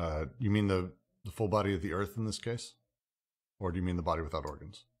mean the full body of the earth in this case? Or do you mean the body without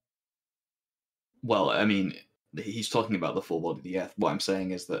organs? Well, I mean, he's talking about the full body of the earth. What I'm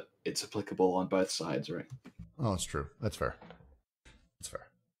saying is that it's applicable on both sides, right? Oh, that's true. That's fair. That's fair.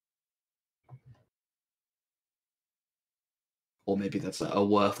 Or maybe that's a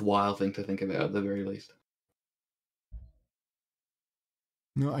worthwhile thing to think about at the very least.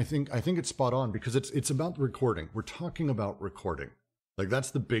 No, I think it's spot on because it's about recording. We're talking about recording. Like that's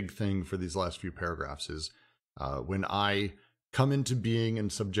the big thing for these last few paragraphs is when I come into being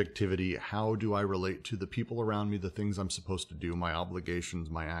and subjectivity, how do I relate to the people around me, the things I'm supposed to do, my obligations,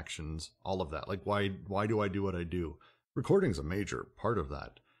 my actions, all of that. Like why do I do what I do? Recording's a major part of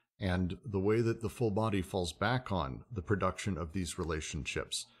that. And the way that the full body falls back on the production of these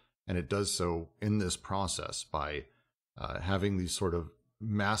relationships, and it does so in this process by having these sort of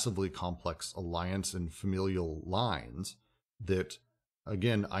massively complex alliance and familial lines that,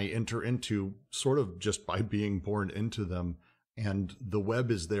 again, I enter into sort of just by being born into them, and the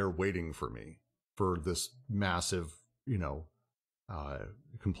web is there waiting for me for this massive,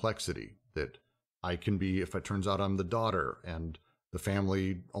 complexity that I can be, if it turns out I'm the daughter and the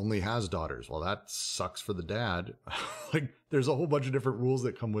family only has daughters. Well, that sucks for the dad. Like there's a whole bunch of different rules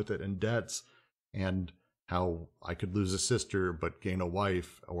that come with it and debts and how I could lose a sister but gain a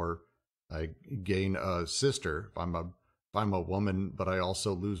wife, or I gain a sister if I'm a woman, but I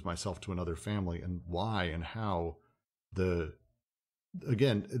also lose myself to another family, and why and how. The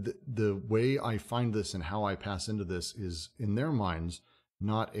way I find this and how I pass into this is, in their minds,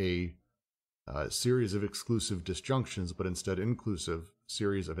 not a series of exclusive disjunctions, but instead inclusive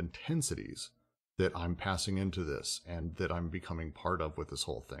series of intensities that I'm passing into this and that I'm becoming part of with this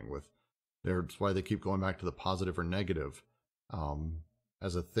whole thing. That's why they keep going back to the positive or negative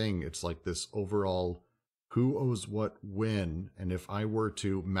as a thing. It's like this overall who owes what when, and if I were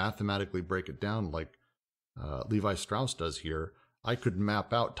to mathematically break it down like Levi Strauss does here, I could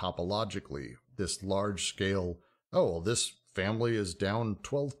map out topologically this large scale, oh, well, this family is down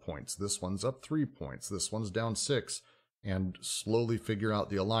 12 points, this one's up 3 points, this one's down 6, and slowly figure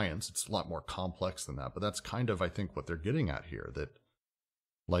out the alliance. It's a lot more complex than that, but that's kind of, I think, what they're getting at here, that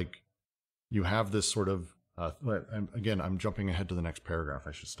like you have this sort of, again, I'm jumping ahead to the next paragraph.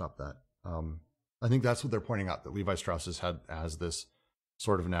 I should stop that. I think that's what they're pointing out, that Levi Strauss has had as this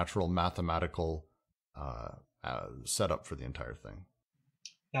sort of natural mathematical setup for the entire thing.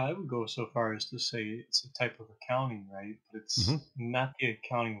 Yeah, I would go so far as to say it's a type of accounting, right? But it's not the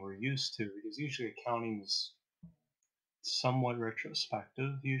accounting we're used to, because usually accounting is somewhat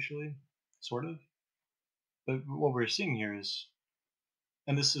retrospective, usually, sort of. But what we're seeing here is,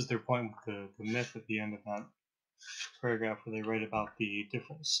 and this is their point with the myth at the end of that paragraph where they write about the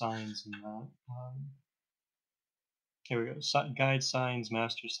different signs in that. Here we go. Guide signs,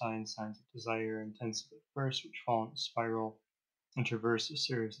 master signs, signs of desire, intensive at first, which fall in a spiral and traverse a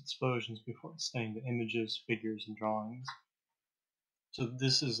series of explosions before extending to images, figures, and drawings. So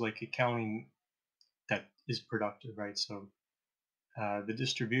this is like accounting that is productive, right? So the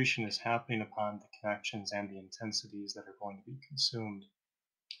distribution is happening upon the connections and the intensities that are going to be consumed,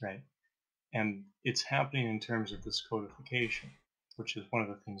 right? And it's happening in terms of this codification, which is one of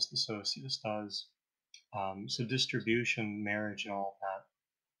the things the socius does. So distribution, marriage, and all of that,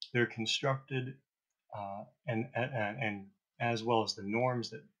 they're constructed and as well as the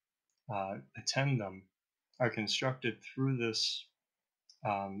norms that attend them, are constructed through this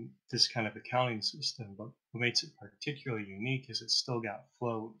this kind of accounting system. But what makes it particularly unique is it's still got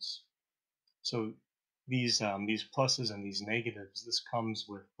flows. So these pluses and these negatives, this comes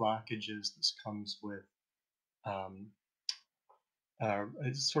with blockages, this comes with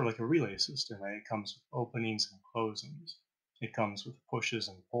it's sort of like a relay system, right? It comes with openings and closings. It comes with pushes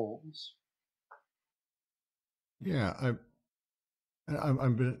and pulls. Yeah,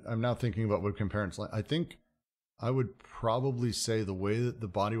 I'm now thinking about what parents like. I think I would probably say the way that the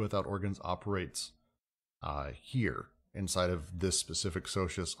body without organs operates here inside of this specific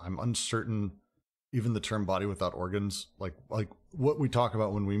socius, I'm uncertain. Even the term body without organs, like what we talk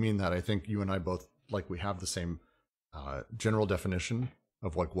about when we mean that, I think you and I both, like, we have the same general definition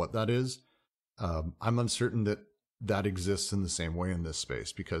of like what that is. I'm uncertain that that exists in the same way in this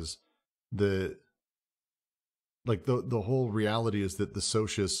space, because the whole reality is that the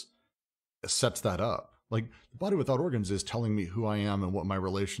socius sets that up. Like, the body without organs is telling me who I am and what my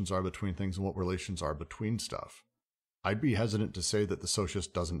relations are between things and what relations are between stuff. I'd be hesitant to say that the socius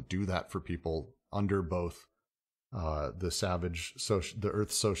doesn't do that for people under both the savage, the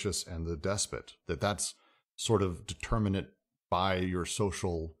earth socius, and the despot. That's sort of determinate by your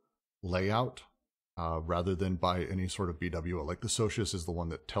social layout rather than by any sort of BWO. Like, the socius is the one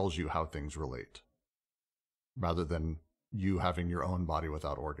that tells you how things relate, rather than you having your own body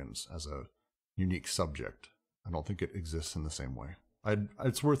without organs as a unique subject. I don't think it exists in the same way.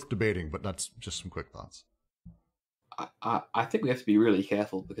 It's worth debating, but that's just some quick thoughts. I think we have to be really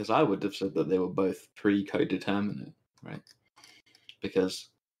careful, because I would have said that they were both pre-codeterminate, right? Because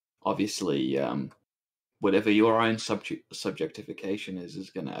obviously, whatever your own subjectification is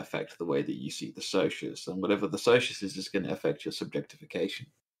going to affect the way that you see the socius, and whatever the socius is going to affect your subjectification.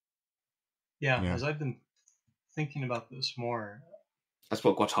 Yeah, as I've been thinking about this more, that's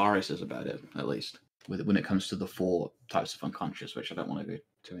what Guattari says about it, at least, when it comes to the 4 types of unconscious, which I don't want to go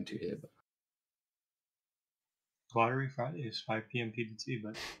too into here, but. Watery Fridays, 5 p.m. PDT,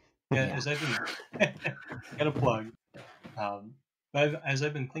 but yeah, as I've been got a plug. As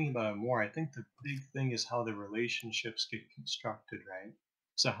I've been thinking about it more, I think the big thing is how the relationships get constructed, right?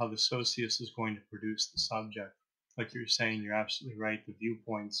 So how the socius is going to produce the subject. Like you're saying, you're absolutely right. The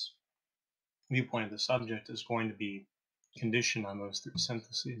viewpoint of the subject is going to be conditioned on those 3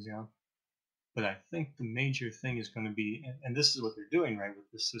 syntheses, yeah. But I think the major thing is going to be, and this is what they're doing, right,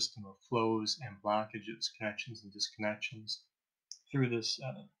 with this system of flows and blockages, connections and disconnections, through this,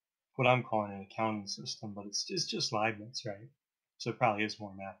 what I'm calling an accounting system, but it's just Leibniz, right? So it probably is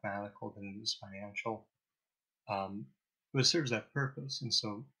more mathematical than it is financial. But it serves that purpose. And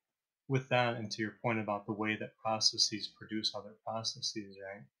so with that, and to your point about the way that processes produce other processes,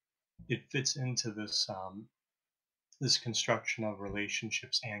 right, it fits into this, this construction of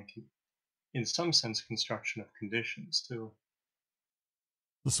relationships and, in some sense, construction of conditions too.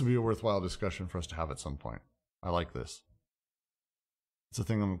 This would be a worthwhile discussion for us to have at some point. I like this. It's a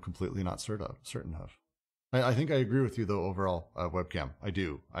thing I'm completely not certain of. I think I agree with you, though, overall, webcam. I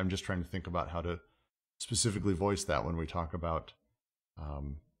do. I'm just trying to think about how to specifically voice that when we talk about,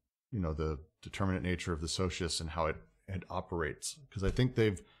 the determinate nature of the socius and how it operates. Because I think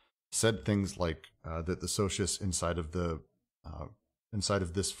they've said things like that the socius inside of the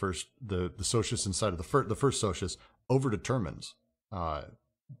socius inside of the first socius overdetermines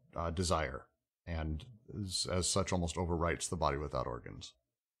desire, and as such almost overwrites the body without organs.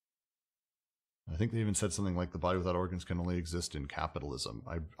 I think they even said something like the body without organs can only exist in capitalism.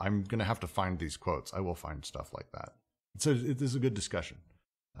 I'm going to have to find these quotes. I will find stuff like that. It is a good discussion.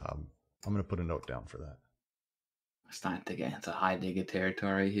 I'm going to put a note down for that. Starting to get into Heidegger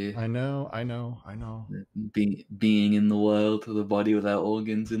territory here. I know. Being in the world, the body without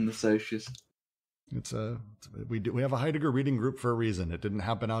organs in the socius. We have a Heidegger reading group for a reason. It didn't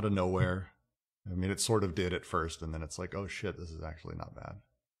happen out of nowhere. I mean, it sort of did at first, and then it's like, oh shit, this is actually not bad.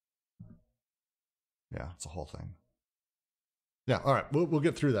 Yeah, it's a whole thing. Yeah, all right, we'll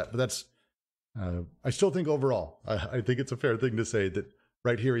get through that. But that's, I still think overall, I think it's a fair thing to say that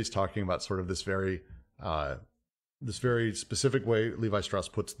right here he's talking about sort of this very specific way Levi Strauss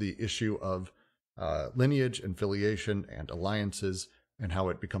puts the issue of lineage and filiation and alliances, and how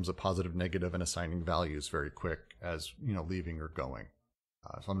it becomes a positive, negative, and assigning values very quick as, leaving or going.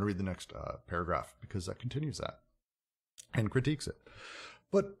 So I'm going to read the next paragraph, because that continues that and critiques it.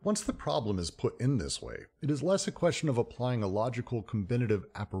 But once the problem is put in this way, it is less a question of applying a logical combinative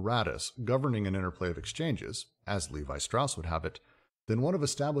apparatus governing an interplay of exchanges, as Levi Strauss would have it, than one of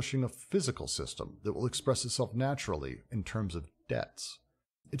establishing a physical system that will express itself naturally in terms of debts.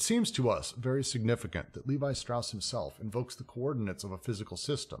 It seems to us very significant that Levi Strauss himself invokes the coordinates of a physical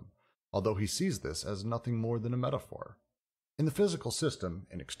system, although he sees this as nothing more than a metaphor. In the physical system,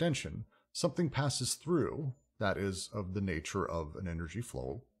 in extension, something passes through that is of the nature of an energy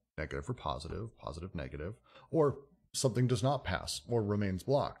flow, negative or positive, positive, negative, or something does not pass or remains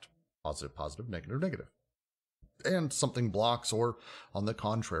blocked, positive, positive, negative, negative. And something blocks or, on the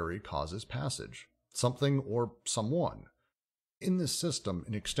contrary, causes passage, something or someone. In this system,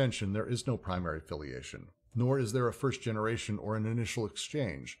 in extension, there is no primary filiation, nor is there a first generation or an initial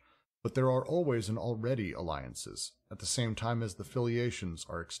exchange, but there are always and already alliances, at the same time as the filiations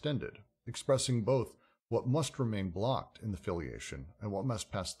are extended, expressing both what must remain blocked in the filiation and what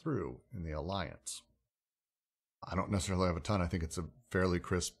must pass through in the alliance. I don't necessarily have a ton. I think it's a fairly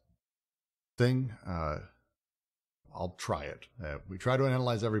crisp thing. I'll try it. We try to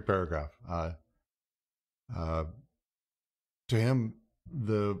analyze every paragraph. To him,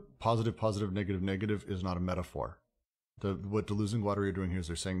 the positive, positive, negative, negative is not a metaphor. What Deleuze and Guattari are doing here is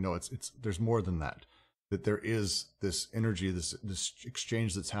they're saying, no, there's more than that. That there is this energy, this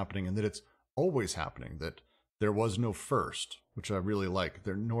exchange that's happening, and that it's always happening. That there was no first, which I really like.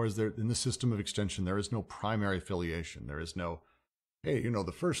 Nor is there, in the system of extension, there is no primary affiliation. There is no, hey,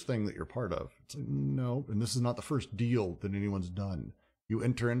 the first thing that you're part of. It's like, no, and this is not the first deal that anyone's done. You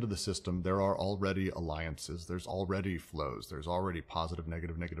enter into the system, there are already alliances, there's already flows, there's already positive,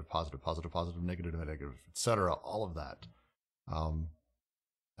 negative, negative, positive, positive, positive, negative, negative, etc., all of that.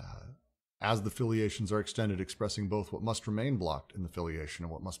 As the filiations are extended, expressing both what must remain blocked in the filiation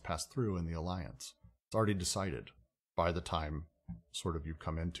and what must pass through in the alliance. It's already decided by the time sort of you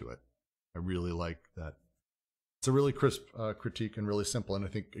come into it. I really like that. It's a really crisp critique and really simple, and I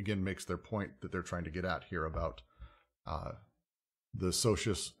think, again, makes their point that they're trying to get at here about the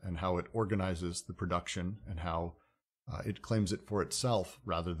socius and how it organizes the production and how it claims it for itself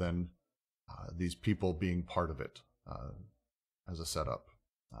rather than these people being part of it as a setup.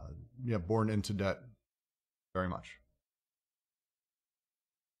 Born into debt, very much.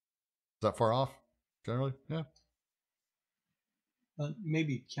 Is that far off, generally? Yeah.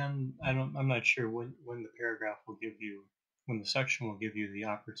 Maybe I'm not sure when the paragraph will give you, when the section will give you the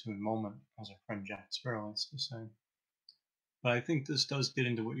opportune moment, as our friend Jack Sparrow wants to say. But I think this does get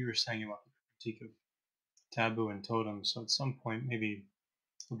into what you were saying about the critique of taboo and totem. So at some point, maybe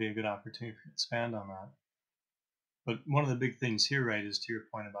it'll be a good opportunity to expand on that. But one of the big things here, right, is to your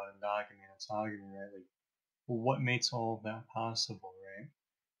point about endogamy and autogamy, right? Like, well, what makes all of that possible, right?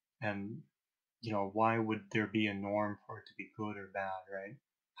 And, why would there be a norm for it to be good or bad, right?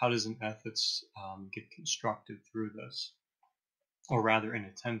 How does an ethics get constructed through this? Or rather, in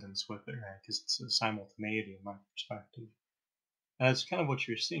attendance with it, right? Because it's a simultaneity in my perspective. And that's kind of what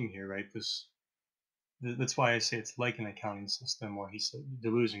you're seeing here, right? That's why I say it's like an accounting system, where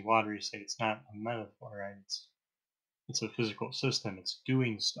Deleuze and Guattari say it's not a metaphor, right? It's a physical system. It's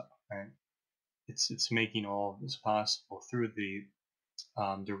doing stuff, right? It's making all of this possible through the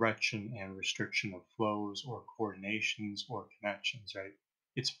direction and restriction of flows or coordinations or connections, right?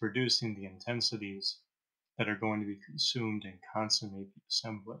 It's producing the intensities that are going to be consumed and consummate the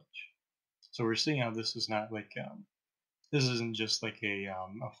assemblage. So we're seeing how this is not like this isn't just like a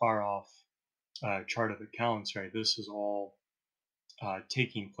far off chart of accounts, right? This is all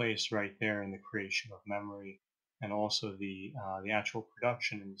taking place right there in the creation of memory and also the actual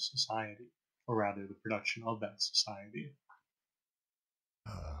production in the society, or rather the production of that society.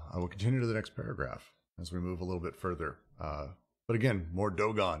 I will continue to the next paragraph as we move a little bit further. But again, more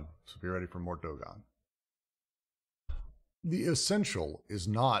Dogon, so be ready for more Dogon. The essential is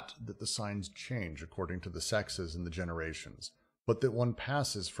not that the signs change according to the sexes and the generations, but that one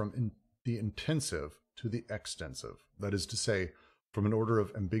passes from the intensive to the extensive. That is to say, from an order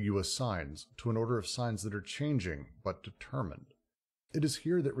of ambiguous signs to an order of signs that are changing but determined. It is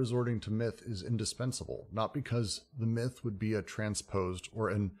here that resorting to myth is indispensable, not because the myth would be a transposed or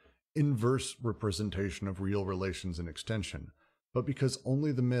an inverse representation of real relations in extension, but because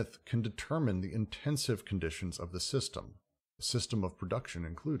only the myth can determine the intensive conditions of the system of production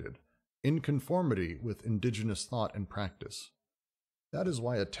included, in conformity with indigenous thought and practice. That is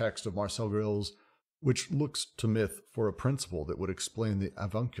why a text of Marcel Grill's, which looks to myth for a principle that would explain the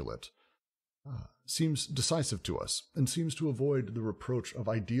avunculate, seems decisive to us, and seems to avoid the reproach of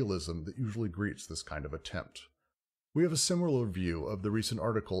idealism that usually greets this kind of attempt. We have a similar view of the recent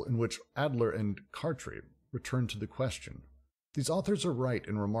article in which Adler and Cartry return to the question. These authors are right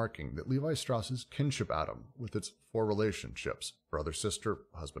in remarking that Levi Strauss's kinship atom, with its four relationships, brother-sister,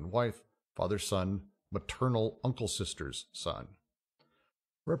 husband-wife, father-son, maternal uncle-sister's son,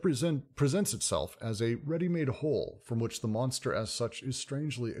 presents itself as a ready-made whole from which the monster as such is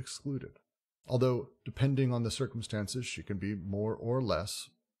strangely excluded. Although, depending on the circumstances, she can be more or less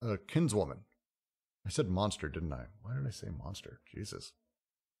a kinswoman. I said monster, didn't I? Why did I say monster? Jesus.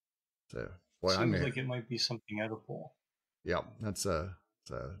 So, boy, Seems like it might be something edible. Yeah, it's a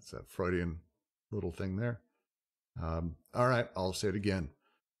Freudian little thing there. All right, I'll say it again.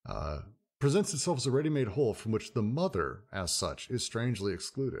 Presents itself as a ready-made whole from which the mother, as such, is strangely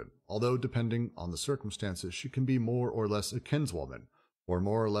excluded, although depending on the circumstances, she can be more or less a kinswoman, or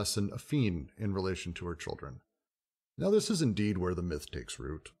more or less an affine in relation to her children. Now this is indeed where the myth takes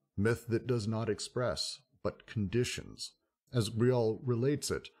root, myth that does not express, but conditions. As Grial relates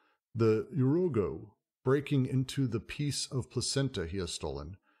it, the Urogo, breaking into the piece of placenta he has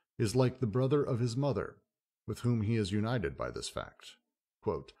stolen, is like the brother of his mother, with whom he is united by this fact.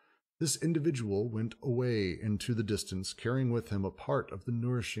 Quote, this individual went away into the distance, carrying with him a part of the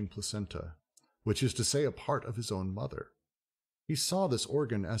nourishing placenta, which is to say a part of his own mother. He saw this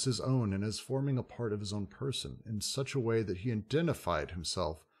organ as his own and as forming a part of his own person in such a way that he identified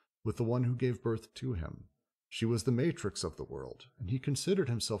himself with the one who gave birth to him. She was the matrix of the world, and he considered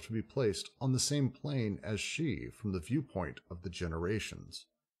himself to be placed on the same plane as she from the viewpoint of the generations.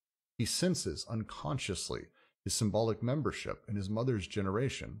 He senses unconsciously his symbolic membership in his mother's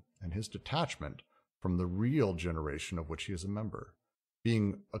generation and his detachment from the real generation of which he is a member,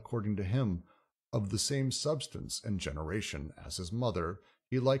 being, according to him, of the same substance and generation as his mother.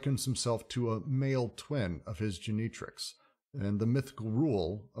 He likens himself to a male twin of his genitrix, and the mythical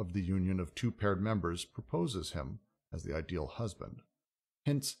rule of the union of two paired members proposes him as the ideal husband.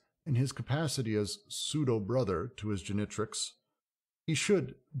 Hence, in his capacity as pseudo-brother to his genitrix, he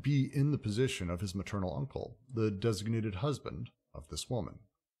should be in the position of his maternal uncle, the designated husband of this woman.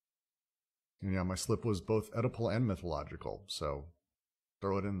 And yeah, my slip was both Oedipal and mythological, so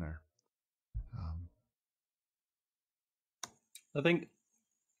throw it in there.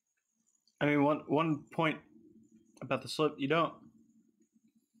 One point about the slip, you don't.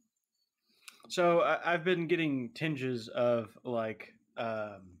 So I've been getting tinges of like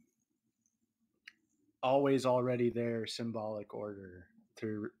always already there symbolic order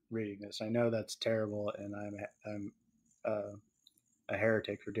through reading this. I know that's terrible, and I'm a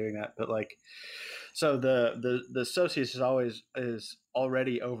heretic for doing that. But like, so the socius is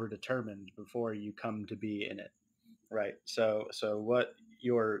already overdetermined before you come to be in it, right? So what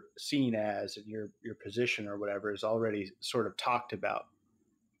you're seen as and your position or whatever is already sort of talked about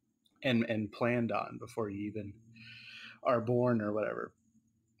and planned on before you even are born or whatever.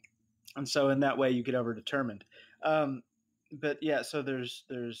 And so in that way you get overdetermined. But yeah, so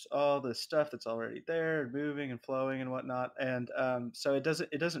there's all this stuff that's already there, moving and flowing and whatnot. And so it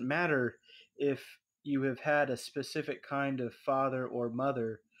doesn't matter if you have had a specific kind of father or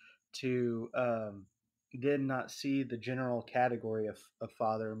mother to then not see the general category of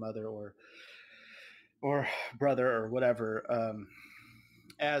father or mother or brother or whatever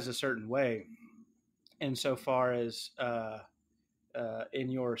as a certain way. Insofar as in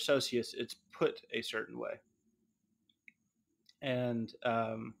your socius, it's put a certain way. And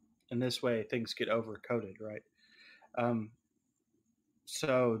in this way, things get overcoded, right?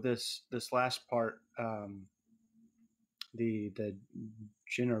 So this last part, the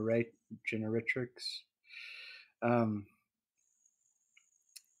generatrix,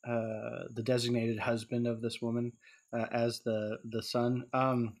 the designated husband of this woman as the son.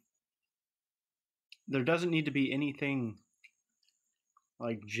 There doesn't need to be anything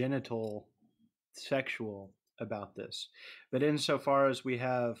like genital, sexual about this, but insofar as we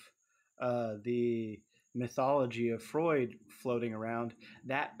have the mythology of Freud floating around,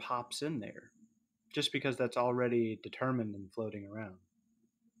 that pops in there just because that's already determined and floating around.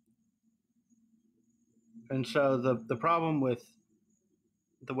 And so the problem with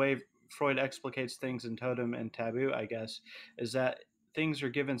the way Freud explicates things in Totem and Taboo, I guess, is that things are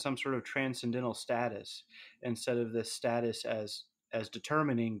given some sort of transcendental status instead of this status as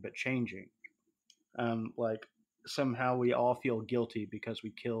determining but changing. Like somehow we all feel guilty because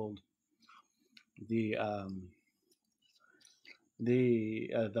we killed the All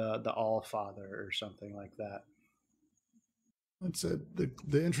Father or something like that. That's it.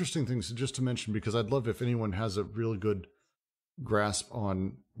 The interesting things just to mention, because I'd love if anyone has a really good grasp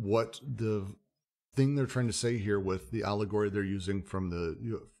on what the thing they're trying to say here with the allegory they're using from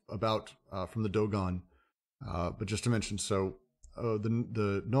the from the Dogon. But just to mention, so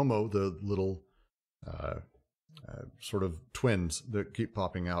the Nomo, the little sort of twins that keep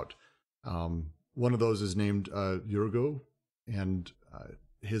popping out. One of those is named Yurgo, and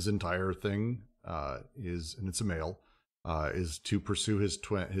his entire thing is, and it's a male, is to pursue his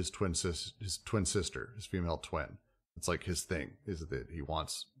twin sister, his female twin. It's like his thing is that he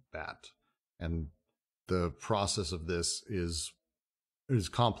wants that, and the process of this is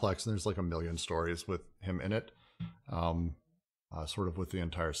complex, and there's like a million stories with him in it, sort of with the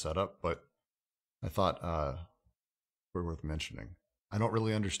entire setup. But I thought were worth mentioning. I don't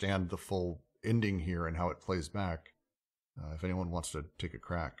really understand the full ending here and how it plays back. If anyone wants to take a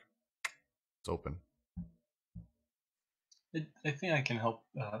crack, it's open. I think I can help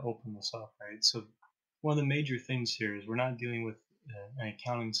open this up, right? So one of the major things here is we're not dealing with an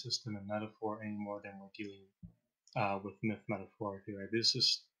accounting system and metaphor any more than we're dealing with myth metaphorically, right? This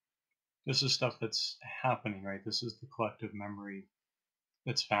is stuff that's happening, right? This is the collective memory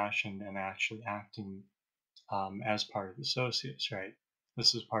that's fashioned and actually acting as part of the socius, right?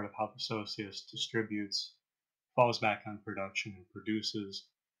 This is part of how the socius distributes, falls back on production, and produces,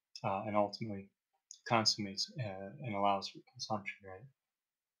 and ultimately consummates and allows for consumption, right?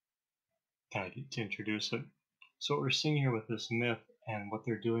 Kind of to introduce it. So what we're seeing here with this myth and what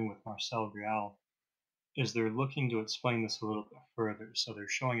they're doing with Marcel Grial is they're looking to explain this a little bit further. So they're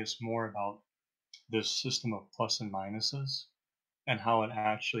showing us more about this system of plus and minuses and how it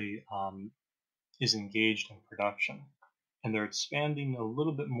actually is engaged in production. And they're expanding a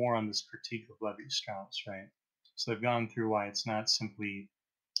little bit more on this critique of Levi-Strauss, right? So they've gone through why it's not simply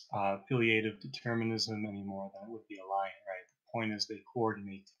affiliative determinism anymore than it would be alliant, right? The point is they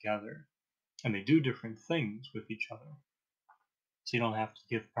coordinate together and they do different things with each other. So you don't have to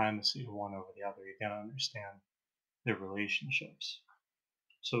give primacy to one over the other. You got to understand their relationships.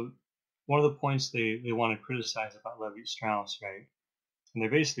 So one of the points they want to criticize about Levi-Strauss, right? And they're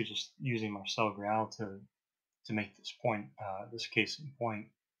basically just using Marcel Grial to make this point, this case in point,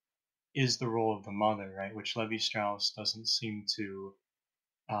 is the role of the mother, right? Which Levi-Strauss doesn't seem to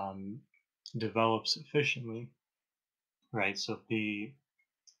develop sufficiently, right? So the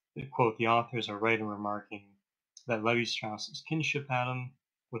quote, the authors are right in remarking that Levi-Strauss's kinship atom,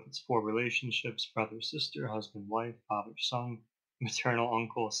 with its four relationships, brother, sister, husband, wife, father, son, maternal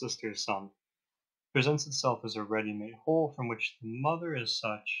uncle, sister, son, presents itself as a ready-made whole from which the mother as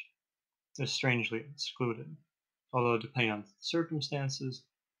such is strangely excluded. Although, depending on circumstances,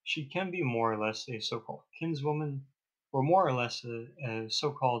 she can be more or less a so-called kinswoman, or more or less a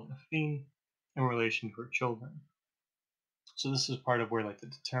so-called affine in relation to her children. So this is part of where like the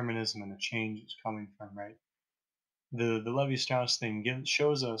determinism and the change is coming from, right? The Levi-Strauss thing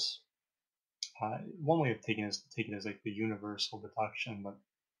shows us one way of taking it is to take it as like the universal deduction, but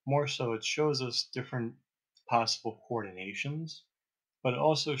more so it shows us different possible coordinations, but it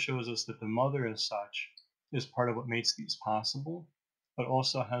also shows us that the mother as such is part of what makes these possible, but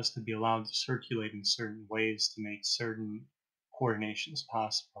also has to be allowed to circulate in certain ways to make certain coordinations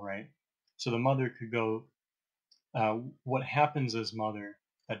possible, right? So the mother could go, what happens as mother,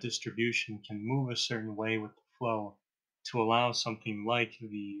 that distribution can move a certain way with the flow to allow something like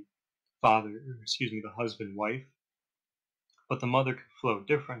the husband-wife, but the mother could flow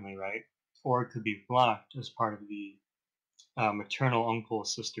differently, right? Or it could be blocked as part of the maternal uncle,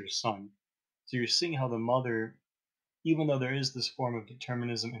 sister, son. So you're seeing how the mother, even though there is this form of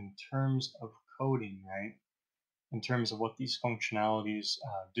determinism in terms of coding, right? In terms of what these functionalities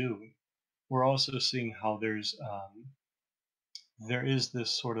do, we're also seeing how there is this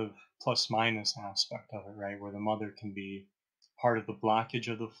sort of plus-minus aspect of it, right? Where the mother can be part of the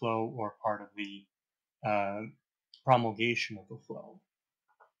blockage of the flow or part of the promulgation of the flow.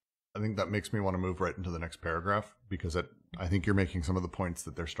 I think that makes me want to move right into the next paragraph, because I think you're making some of the points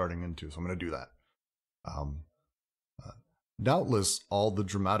that they're starting into, so I'm going to do that. Doubtless, all the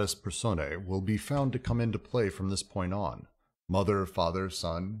dramatis personae will be found to come into play from this point on. Mother, father,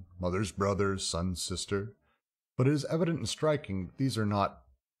 son, mother's brother, son's sister. But it is evident and striking that these are not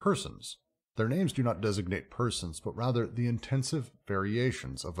persons. Their names do not designate persons, but rather the intensive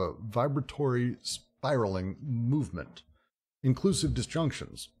variations of a vibratory, spiraling movement. Inclusive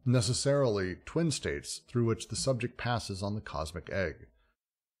disjunctions, necessarily twin states through which the subject passes on the cosmic egg.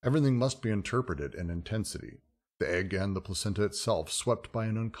 Everything must be interpreted in intensity. The egg and the placenta itself swept by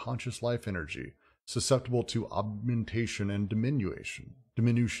an unconscious life energy, susceptible to augmentation and diminution.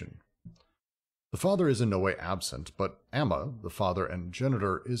 The father is in no way absent, but Amma, the father and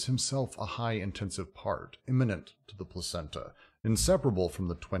genitor, is himself a high intensive part, immanent to the placenta, inseparable from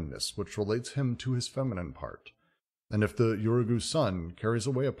the twinness which relates him to his feminine part. And if the Urugu son carries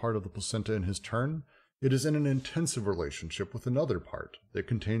away a part of the placenta in his turn, it is in an intensive relationship with another part that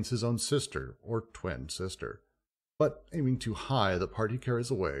contains his own sister or twin sister. But aiming too high, the part he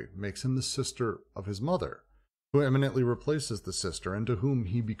carries away makes him the sister of his mother, who eminently replaces the sister and to whom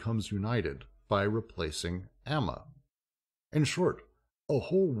he becomes united by replacing Amma. In short, a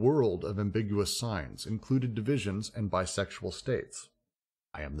whole world of ambiguous signs included divisions and bisexual states.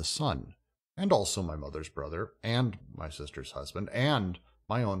 I am the son, and also my mother's brother, and my sister's husband, and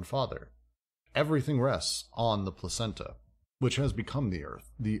my own father. Everything rests on the placenta, which has become the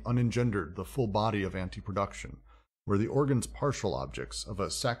earth, the unengendered, the full body of anti-production, where the organ's partial objects of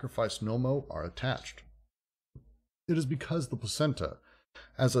a sacrificed nomo are attached. It is because the placenta,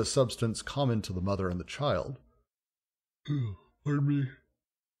 as a substance common to the mother and the child, pardon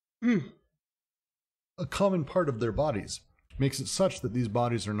me, a common part of their bodies, makes it such that these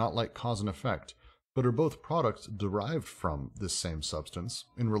bodies are not like cause and effect, but are both products derived from this same substance,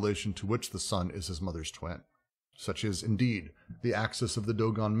 in relation to which the son is his mother's twin. Such is, indeed, the axis of the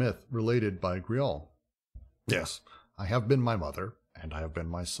Dogon myth related by Griol. Yes, I have been my mother, and I have been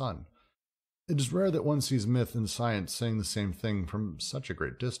my son. It is rare that one sees myth and science saying the same thing from such a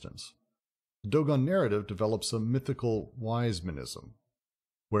great distance. The Dogon narrative develops a mythical wise-manism,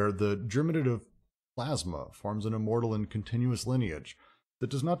 where the germinative plasma forms an immortal and continuous lineage that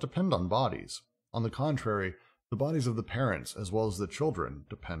does not depend on bodies. On the contrary, the bodies of the parents as well as the children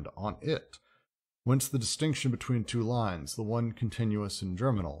depend on it, whence the distinction between two lines, the one continuous and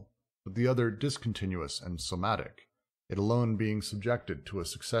germinal, but the other discontinuous and somatic, it alone being subjected to a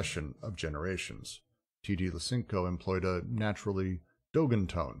succession of generations. T.D. Lysenko employed a naturally Dogon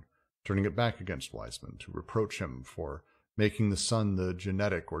tone, turning it back against Weisman to reproach him for making the son the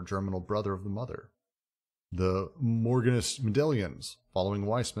genetic or germinal brother of the mother. The Morganist Mendelians, following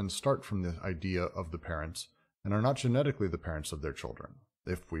Weisman, start from the idea of the parents and are not genetically the parents of their children.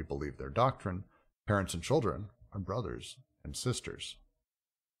 If we believe their doctrine, parents and children are brothers and sisters.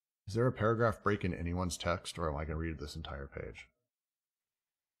 Is there a paragraph break in anyone's text, or am I going to read this entire page?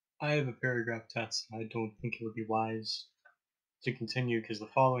 I have a paragraph text, and I don't think it would be wise to continue because the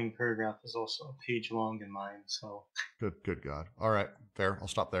following paragraph is also a page long in mine. So Good God. All right, fair. I'll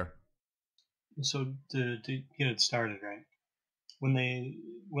stop there. So to get it started, right?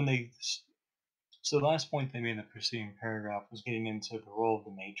 So the last point they made in the preceding paragraph was getting into the role of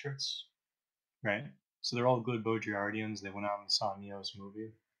the Matrix, right? So they're all good Baudrillardians. They went out and saw Neo's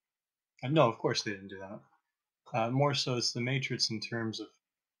movie. And no, of course they didn't do that. More so, it's the Matrix in terms of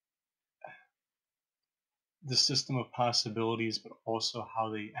the system of possibilities, but also how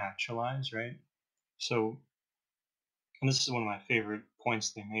they actualize, right? So, and this is one of my favorite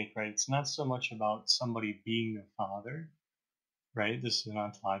points they made, right? It's not so much about somebody being the father, right? This is an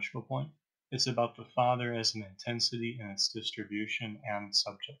ontological point. It's about the father as an intensity and its distribution and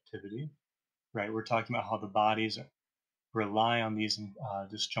subjectivity, right? We're talking about how the bodies rely on these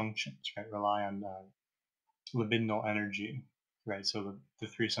disjunctions, right? Rely on libidinal energy, right? So the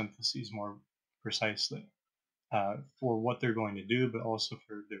three syntheses more precisely for what they're going to do, but also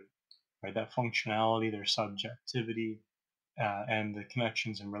for their, right, that functionality, their subjectivity, and the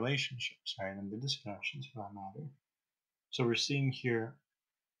connections and relationships, right, and the disconnections for that matter. So we're seeing here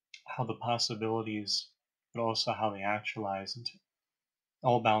how the possibilities, but also how they actualize, into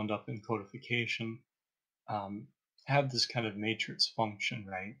all bound up in codification, have this kind of matrix function,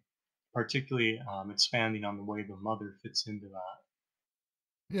 right? Particularly expanding on the way the mother fits into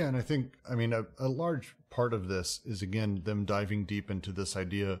that. Yeah, and I think, a large part of this is, again, them diving deep into this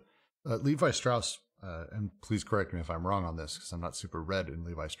idea. Levi Strauss, and please correct me if I'm wrong on this, because I'm not super read in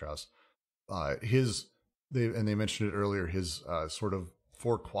Levi Strauss, they mentioned it earlier, his sort of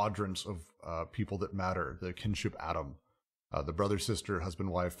 4 quadrants of people that matter, the kinship atom, the brother, sister,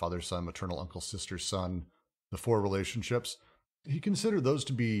 husband, wife, father, son, maternal uncle, sister, son, the 4 relationships. He considered those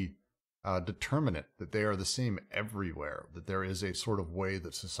to be determinate, that they are the same everywhere, that there is a sort of way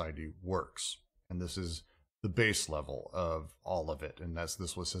that society works. And this is the base level of all of it. And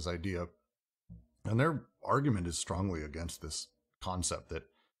this was his idea. And their argument is strongly against this concept that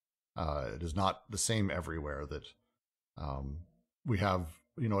it is not the same everywhere, that we have,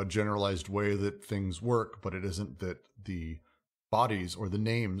 a generalized way that things work, but it isn't that the bodies or the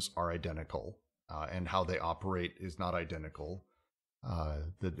names are identical, and how they operate is not identical,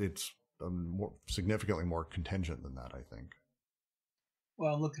 that it's significantly more contingent than that, I think.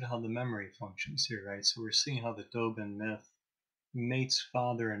 Well, look at how the memory functions here, right? So we're seeing how the Dogon myth mates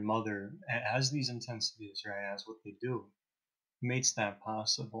father and mother as these intensities, right, as what they do, makes that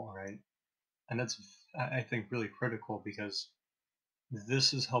possible, right? And that's, I think, really critical, because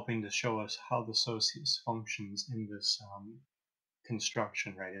this is helping to show us how the socius functions in this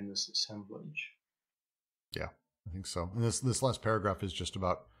construction, right, in this assemblage. Yeah, I think so. And this last paragraph is just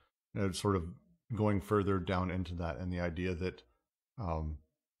about sort of going further down into that, and the idea that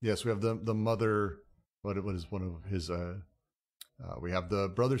yes, we have the mother. What is one of his? We have the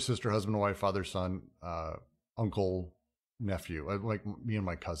brother, sister, husband, wife, father, son, uncle, nephew, like me and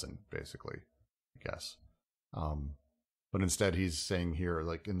my cousin, basically, I guess. But instead he's saying here,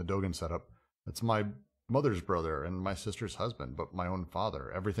 like in the Dogen setup, it's my mother's brother and my sister's husband, but my own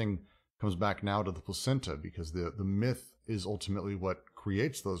father. Everything comes back now to the placenta because the myth is ultimately what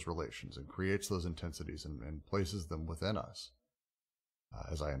creates those relations and creates those intensities and places them within us,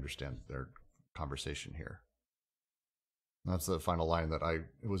 as I understand their conversation here. And that's the final line that I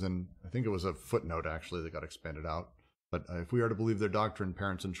think it was a footnote actually that got expanded out. But if we are to believe their doctrine,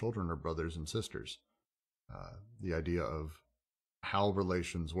 parents and children are brothers and sisters. The idea of how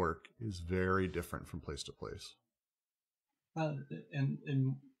relations work is very different from place to place.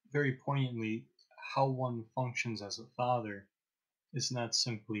 And very poignantly, how one functions as a father is not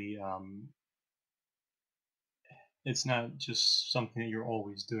simply, it's not just something that you're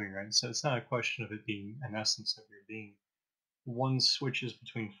always doing, right? So it's not a question of it being an essence of your being. One switches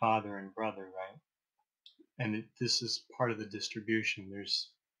between father and brother, right? And this is part of the distribution. There's,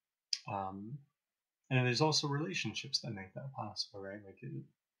 and there's also relationships that make that possible, right? Like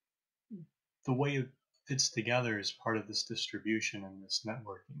the way it fits together is part of this distribution and this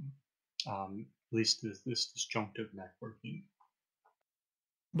networking, at least this disjunctive networking.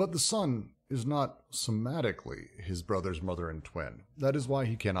 But the son is not somatically his brother's mother and twin. That is why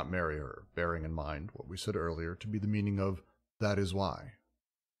he cannot marry her, bearing in mind what we said earlier to be the meaning of that is why.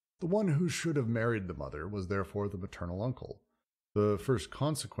 The one who should have married the mother was therefore the maternal uncle. The first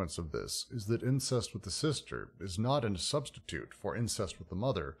consequence of this is that incest with the sister is not a substitute for incest with the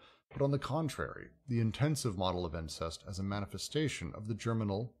mother, but on the contrary, the intensive model of incest as a manifestation of the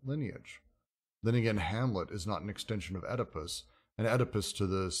germinal lineage. Then again, Hamlet is not an extension of Oedipus, and Oedipus to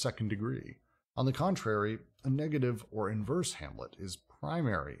the second degree. On the contrary, a negative or inverse Hamlet is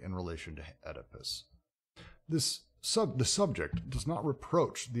primary in relation to Oedipus. The subject does not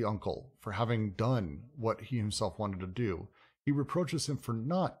reproach the uncle for having done what he himself wanted to do. He reproaches him for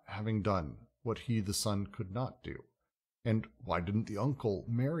not having done what he, the son, could not do. And why didn't the uncle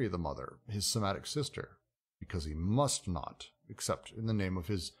marry the mother, his somatic sister? Because he must not, except in the name of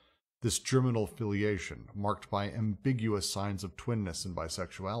this germinal filiation, marked by ambiguous signs of twinness and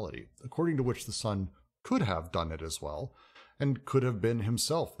bisexuality, according to which the son could have done it as well, and could have been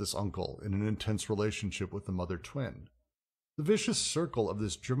himself this uncle in an intense relationship with the mother twin. The vicious circle of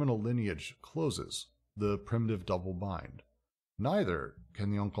this germinal lineage closes, the primitive double bind. Neither can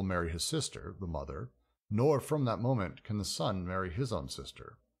the uncle marry his sister, the mother, nor from that moment can the son marry his own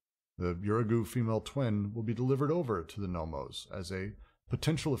sister. The Urigu female twin will be delivered over to the nomos as a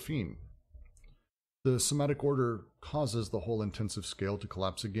potential affine. The somatic order causes the whole intensive scale to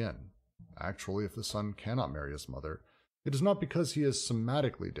collapse again. Actually, if the son cannot marry his mother, it is not because he is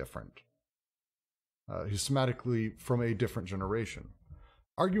somatically different. He's somatically from a different generation.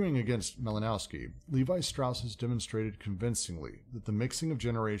 Arguing against Malinowski, Levi Strauss has demonstrated convincingly that the mixing of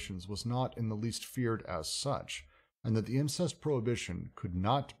generations was not in the least feared as such, and that the incest prohibition could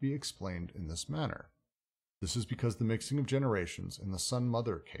not be explained in this manner. This is because the mixing of generations in the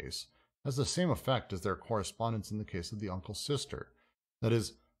son-mother case has the same effect as their correspondence in the case of the uncle-sister. That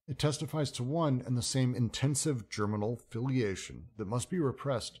is, it testifies to one and the same intensive germinal filiation that must be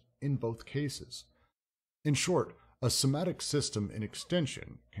repressed in both cases. In short, a somatic system in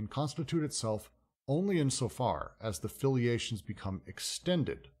extension can constitute itself only insofar as the filiations become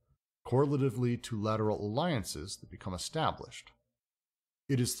extended, correlatively to lateral alliances that become established.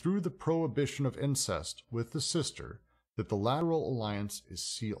 It is through the prohibition of incest with the sister that the lateral alliance is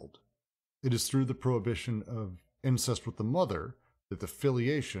sealed. It is through the prohibition of incest with the mother that the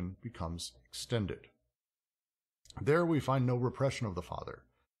filiation becomes extended. There we find no repression of the father,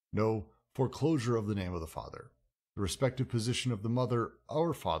 no foreclosure of the name of the father. The respective position of the mother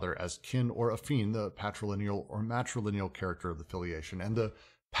or father as kin or affine, the patrilineal or matrilineal character of the filiation, and the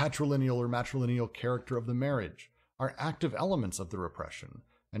patrilineal or matrilineal character of the marriage are active elements of the repression,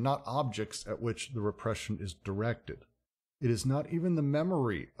 and not objects at which the repression is directed. It is not even the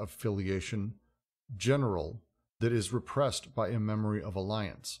memory of filiation general that is repressed by a memory of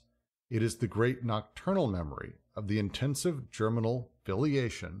alliance. It is the great nocturnal memory of the intensive germinal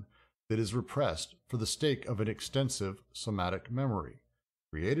filiation that is repressed for the sake of an extensive somatic memory,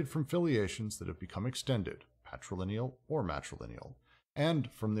 created from filiations that have become extended, patrilineal or matrilineal,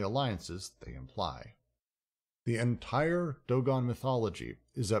 and from the alliances they imply. The entire Dogon mythology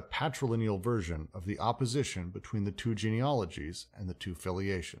is a patrilineal version of the opposition between the two genealogies and the two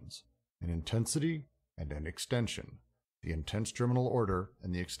filiations, in intensity and in extension, the intense germinal order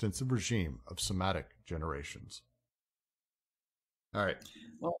and the extensive regime of somatic generations. All right.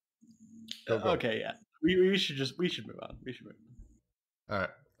 Well, Go. Okay, yeah. We should move on. All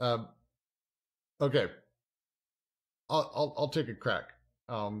right. Okay. I'll take a crack.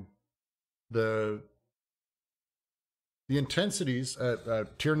 The intensities.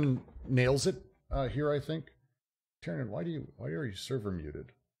 Tiernan nails it here. I think. Tiernan, why are you server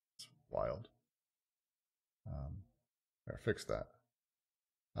muted? It's wild. There, fix that.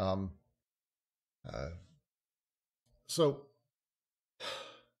 So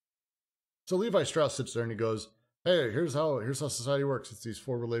Levi Strauss sits there and he goes, "Hey, here's how society works. It's these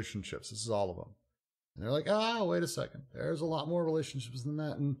 4 relationships. This is all of them." And they're like, wait a second. There's a lot more relationships than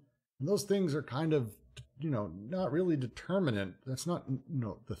that, and those things are kind of, not really determinant. That's not,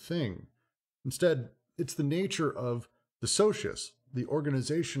 the thing. Instead, it's the nature of the socius, the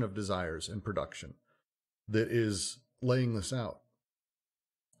organization of desires and production, that is laying this out.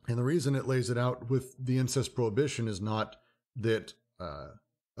 And the reason it lays it out with the incest prohibition is not that,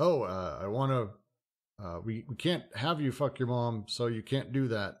 I want to, we can't have you fuck your mom, so you can't do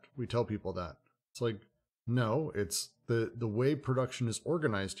that. We tell people that. It's like, no, it's the way production is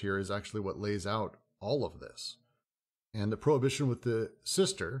organized here is actually what lays out all of this. And the prohibition with the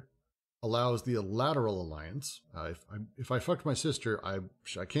sister allows the lateral alliance. If I fucked my sister, I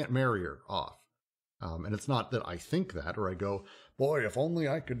can't marry her off. And it's not that I think that, or I go, boy, if only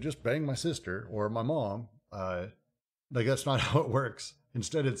I could just bang my sister or my mom. That's not how it works.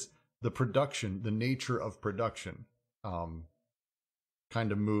 Instead, it's the production, the nature of production,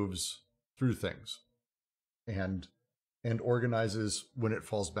 kind of moves through things and organizes when it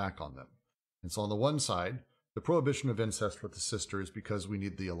falls back on them. And so on the one side, the prohibition of incest with the sister is because we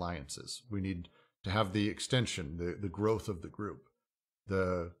need the alliances. We need to have the extension, the growth of the group.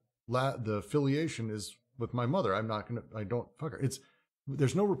 The affiliation is with my mother. I don't fuck her.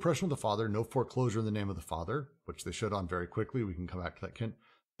 There's no repression of the father, no foreclosure in the name of the father, which they showed on very quickly. We can come back to that, Kent.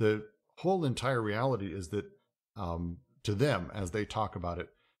 The whole entire reality is that, to them, as they talk about it,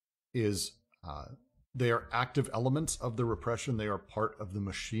 is they are active elements of the repression. They are part of the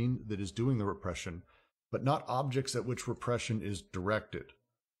machine that is doing the repression, but not objects at which repression is directed.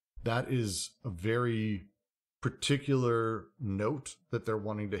 That is a very particular note that they're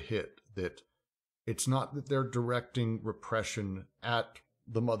wanting to hit, that it's not that they're directing repression at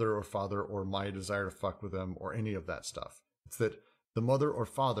the mother or father or my desire to fuck with them or any of that stuff. It's that the mother or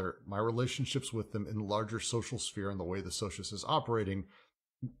father, my relationships with them in the larger social sphere and the way the socius is operating,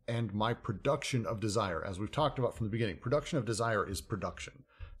 and my production of desire, as we've talked about from the beginning. Production of desire is production.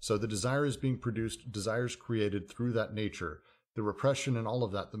 So the desire is being produced, desires created through that nature. The repression and all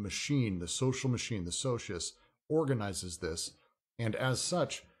of that, the machine, the social machine, the socius, organizes this. And as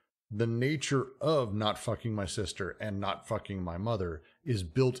such, the nature of not fucking my sister and not fucking my mother is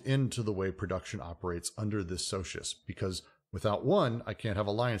built into the way production operates under this socius. Because without one, I can't have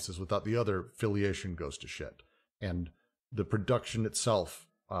alliances. Without the other, filiation goes to shit. And the production itself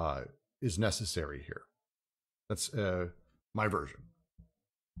is necessary here. That's my version.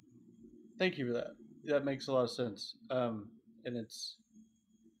 Thank you for that. That makes a lot of sense. And it's,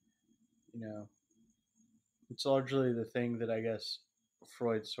 it's largely the thing that I guess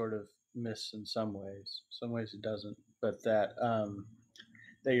Freud sort of missed in some ways. Some ways it doesn't, but that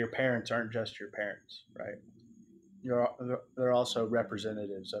your parents aren't just your parents, right? They're also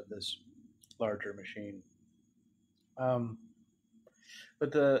representatives of this larger machine.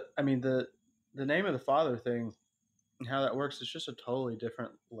 But the name of the father thing and how that works is just a totally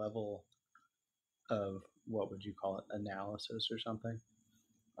different level of, what would you call it, analysis or something.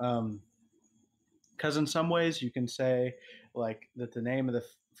 Because in some ways you can say like that the name of the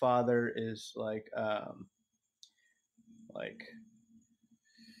father is like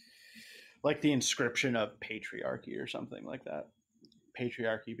the inscription of patriarchy or something like that.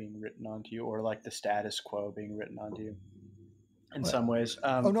 Patriarchy being written onto you, or like the status quo being written onto you. In some ways.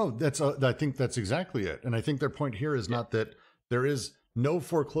 No, I think that's exactly it. And I think their point here is not that there is no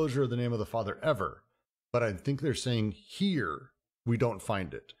foreclosure of the name of the father ever, but I think they're saying here we don't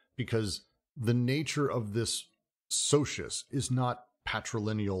find it because the nature of this socius is not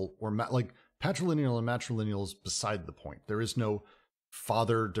patrilineal or patrilineal and matrilineal is beside the point. There is no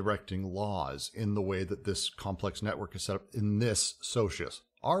father directing laws in the way that this complex network is set up in this socius.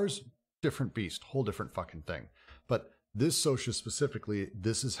 Ours, different beast, whole different fucking thing. But this socius specifically,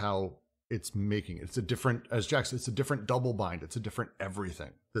 this is how it's making it. It's a different, as Jack said, it's a different double bind. It's a different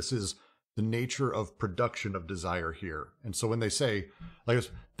everything. This is the nature of production of desire here. And so when they say, like,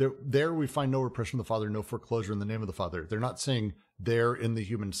 there we find no repression of the father, no foreclosure in the name of the father. They're not saying there in the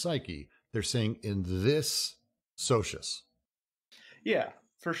human psyche. They're saying in this socius. Yeah,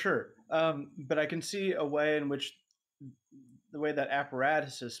 for sure. But I can see a way in which the way that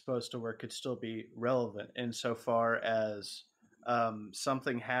apparatus is supposed to work could still be relevant insofar as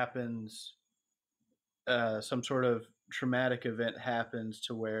something happens, some sort of traumatic event happens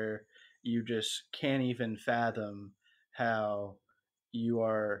to where you just can't even fathom how you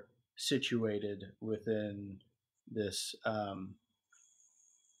are situated within this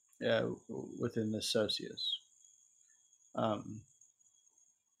within this socius.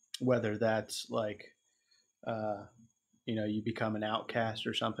 Whether that's like you become an outcast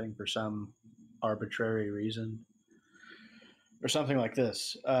or something for some arbitrary reason, or something like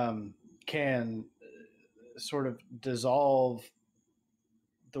this, can sort of dissolve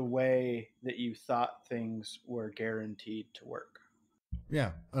the way that you thought things were guaranteed to work.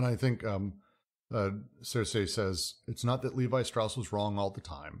 Yeah, and I think Cersei says, it's not that Levi Strauss was wrong all the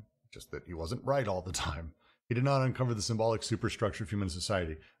time, just that he wasn't right all the time. He did not uncover the symbolic superstructure of human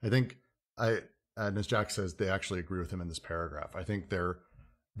society. I think, and as Jack says, they actually agree with him in this paragraph. I think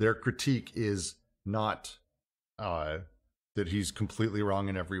their critique is not that he's completely wrong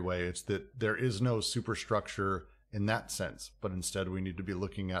in every way. It's that there is no superstructure in that sense, but instead we need to be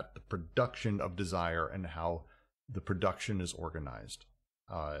looking at the production of desire and how the production is organized,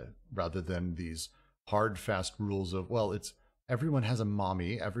 rather than these hard, fast rules of, well, it's everyone has a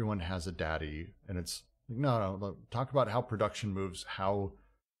mommy, everyone has a daddy, and it's no, talk about how production moves, how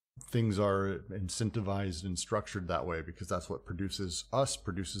things are incentivized and structured that way, because that's what produces us,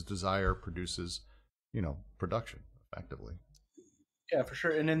 produces desire, produces, production effectively. Yeah, for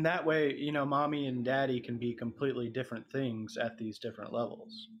sure. And in that way, mommy and daddy can be completely different things at these different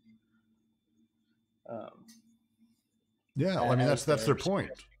levels. Yeah, I mean, that's their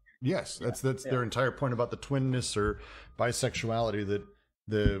point. Yes, that's their entire point about the twinness or bisexuality, that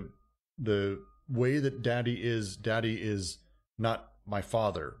the way that daddy is not my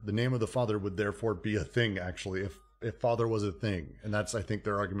father. The name of the father would therefore be a thing, actually, if father was a thing. And that's, I think,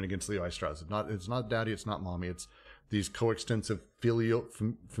 their argument against Levi Strauss. It's not daddy, it's not mommy, it's these coextensive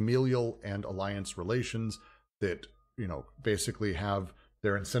familial and alliance relations that, basically have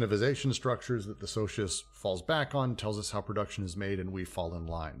their incentivization structures that the socius falls back on, tells us how production is made, and we fall in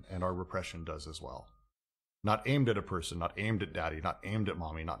line, and our repression does as well. Not aimed at a person, not aimed at daddy, not aimed at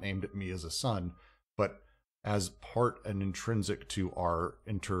mommy, not aimed at me as a son, but as part and intrinsic to our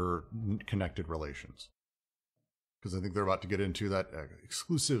interconnected relations. Because I think they're about to get into that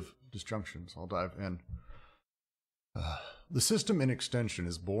exclusive disjunction, so I'll dive in. The system in extension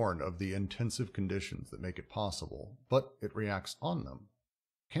is born of the intensive conditions that make it possible, but it reacts on them,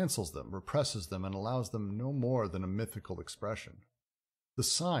 cancels them, represses them, and allows them no more than a mythical expression. The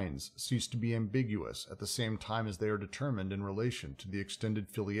signs cease to be ambiguous at the same time as they are determined in relation to the extended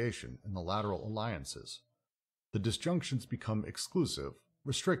filiation and the lateral alliances. The disjunctions become exclusive,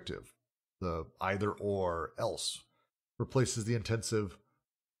 restrictive. The either or else replaces the intensive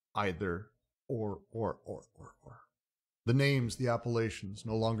either or. The names, the appellations,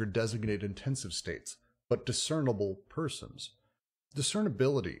 no longer designate intensive states, but discernible persons.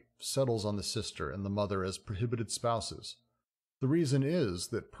 Discernibility settles on the sister and the mother as prohibited spouses. The reason is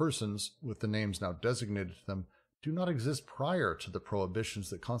that persons, with the names now designated to them, do not exist prior to the prohibitions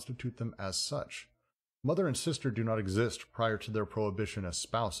that constitute them as such. Mother and sister do not exist prior to their prohibition as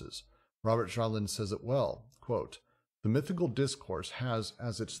spouses. Robert Jarlin says it well, quote, "The mythical discourse has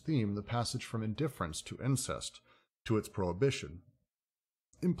as its theme the passage from indifference to incest, to its prohibition.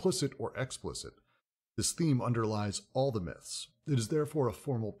 Implicit or explicit, this theme underlies all the myths. It is therefore a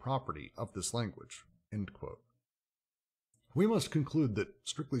formal property of this language." End quote. We must conclude that,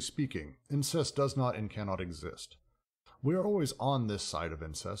 strictly speaking, incest does not and cannot exist. We are always on this side of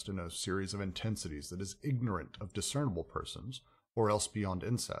incest in a series of intensities that is ignorant of discernible persons, or else beyond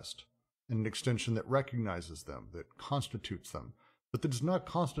incest, in an extension that recognizes them, that constitutes them, but that does not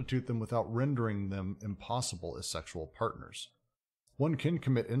constitute them without rendering them impossible as sexual partners. One can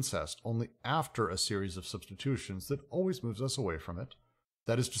commit incest only after a series of substitutions that always moves us away from it,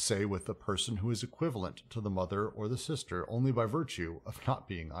 that is to say, with a person who is equivalent to the mother or the sister only by virtue of not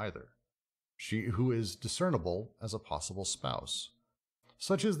being either. She who is discernible as a possible spouse.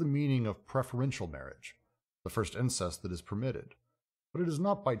 Such is the meaning of preferential marriage, the first incest that is permitted. But it is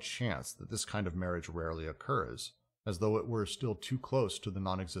not by chance that this kind of marriage rarely occurs, as though it were still too close to the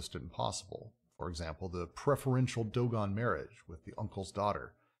non-existent possible. For example, the preferential Dogon marriage with the uncle's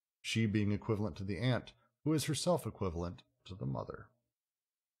daughter, she being equivalent to the aunt, who is herself equivalent to the mother.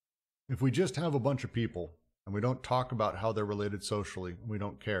 If we just have a bunch of people, and we don't talk about how they're related socially, we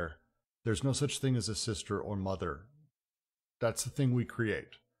don't care, there's no such thing as a sister or mother. That's the thing we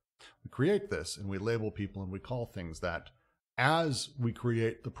create. We create this, and we label people, and we call things that, as we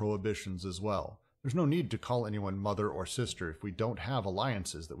create the prohibitions as well. There's no need to call anyone mother or sister if we don't have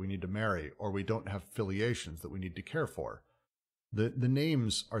alliances that we need to marry, or we don't have filiations that we need to care for. The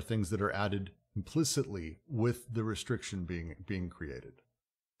names are things that are added implicitly with the restriction being created.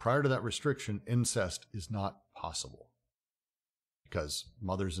 Prior to that restriction, incest is not possible because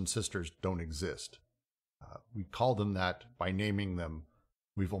mothers and sisters don't exist. We call them that by naming them.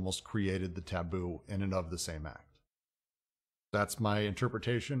 We've almost created the taboo in and of the same act. That's my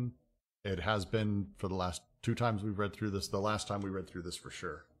interpretation. It has been for the last 2 times we've read through this. The last time we read through this for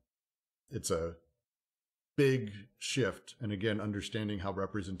sure. It's a big shift. And again, understanding how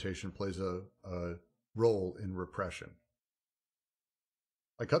representation plays a role in repression.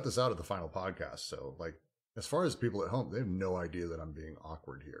 I cut this out at the final podcast. So like, as far as people at home, they have no idea that I'm being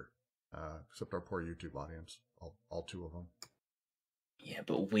awkward here. Except our poor YouTube audience, all 2 of them. Yeah,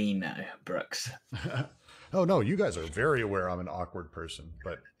 but we know, Brooks. Oh no, you guys are very aware I'm an awkward person,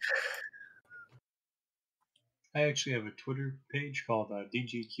 but I actually have a Twitter page called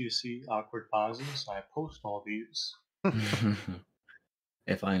DGQC Awkward Pauses. I post all these.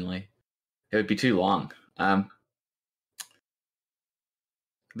 If only. It would be too long.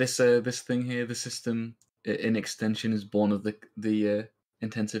 This thing here, the system in extension is born of the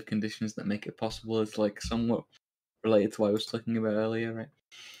intensive conditions that make it possible. It's like somewhat related to what I was talking about earlier, right?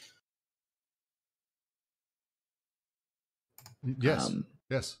 yes,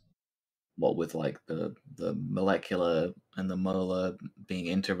 yes. Well, with like the molecular and the molar being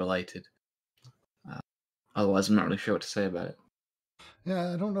interrelated. Otherwise, I'm not really sure what to say about it.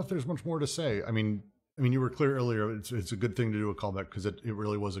 Yeah, I don't know if there's much more to say. I mean, you were clear earlier. It's a good thing to do a callback because it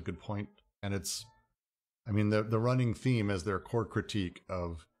really was a good point, and it's, I mean, the running theme as their core critique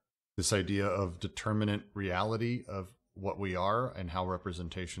of this idea of determinate reality of what we are and how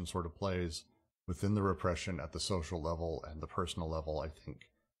representation sort of plays within the repression at the social level and the personal level, I think.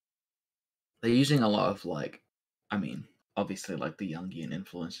 They're using a lot of like, I mean, obviously like the Jungian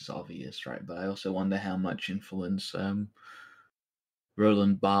influence is obvious, right? But I also wonder how much influence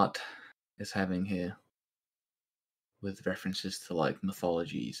Roland Barthes is having here with references to like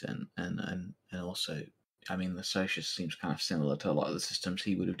mythologies and also, I mean, the socialist seems kind of similar to a lot of the systems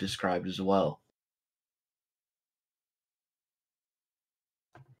he would have described as well.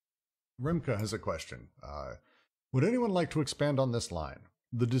 Remke has a question. Would anyone like to expand on this line?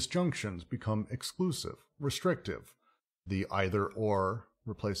 The disjunctions become exclusive, restrictive. The either or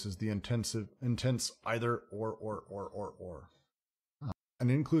replaces the intense either or. An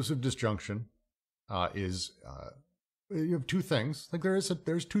inclusive disjunction is you have 2 things. Like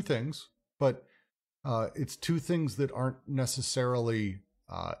there's 2 things, but it's 2 things that aren't necessarily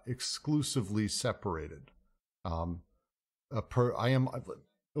exclusively separated. We'll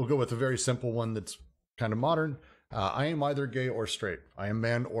go with a very simple one that's kind of modern. I am either gay or straight. I am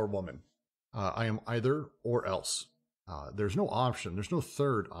man or woman. I am either or else. There's no option. There's no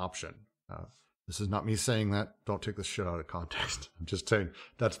third option. This is not me saying that. Don't take this shit out of context. I'm just saying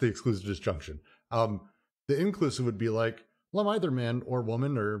that's the exclusive disjunction. The inclusive would be like, well, I'm either man or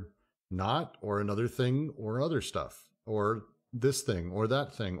woman or not, or another thing or other stuff, or this thing or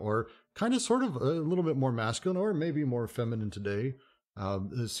that thing, or kind of sort of a little bit more masculine or maybe more feminine today.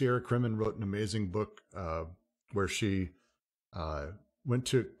 Sierra Crimmon wrote an amazing book where she went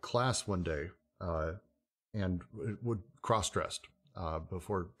to class one day and would cross-dressed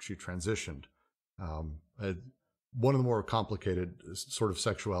before she transitioned. One of the more complicated sort of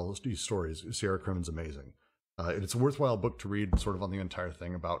sexuality stories. Sierra Crimmon's amazing. It's a worthwhile book to read sort of on the entire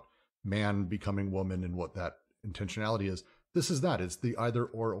thing about man becoming woman and what that intentionality is. This is that. It's the either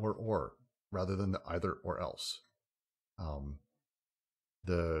or rather than the either or else.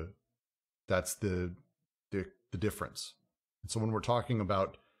 That's the difference. And so when we're talking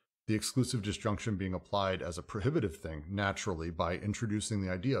about the exclusive disjunction being applied as a prohibitive thing, naturally, by introducing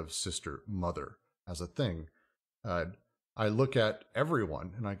the idea of sister, mother as a thing, I look at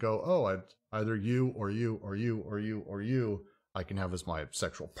everyone and I go, oh, either you or you or you or you or you, I can have as my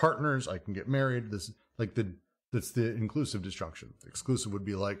sexual partners, I can get married. This like that's the inclusive disjunction. The exclusive would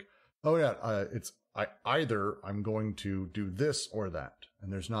be like, oh yeah, either I'm going to do this or that,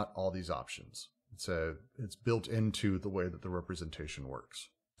 and there's not all these options. It's built into the way that the representation works,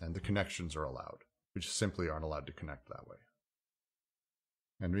 and the connections are allowed, which simply aren't allowed to connect that way.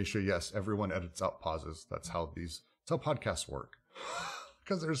 And Misha, yes, everyone edits out pauses. That's how podcasts work.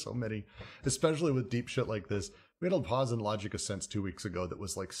 Because there's so many, especially with deep shit like this. We had a pause in Logic of Sense 2 weeks ago that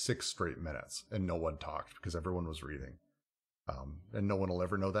was like 6 straight minutes, and no one talked because everyone was reading. And no one will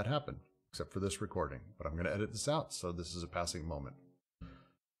ever know that happened, except for this recording. But I'm going to edit this out, so this is a passing moment.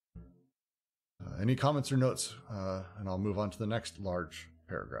 Any comments or notes? And I'll move on to the next large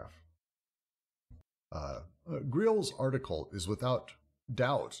paragraph. Griol's article is without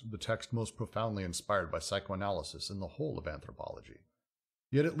doubt the text most profoundly inspired by psychoanalysis in the whole of anthropology.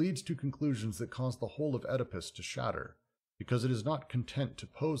 Yet it leads to conclusions that cause the whole of Oedipus to shatter, because it is not content to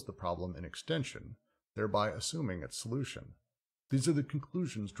pose the problem in extension, thereby assuming its solution. These are the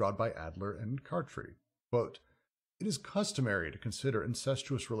conclusions drawn by Adler and Cartry. Quote, "It is customary to consider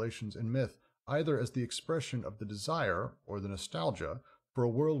incestuous relations in myth either as the expression of the desire or the nostalgia for a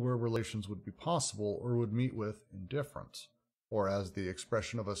world where relations would be possible or would meet with indifference, or as the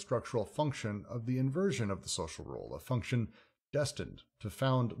expression of a structural function of the inversion of the social role, a function destined to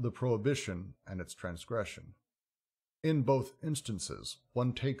found the prohibition and its transgression. In both instances,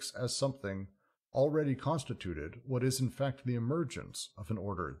 one takes as something already constituted what is in fact the emergence of an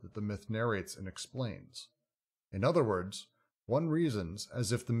order that the myth narrates and explains. In other words, one reasons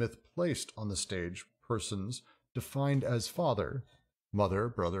as if the myth placed on the stage persons defined as father, mother,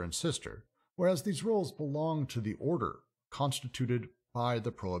 brother, and sister, whereas these roles belong to the order constituted by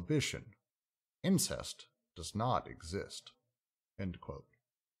the prohibition. Incest does not exist." End quote.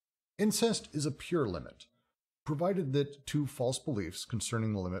 Incest is a pure limit, provided that two false beliefs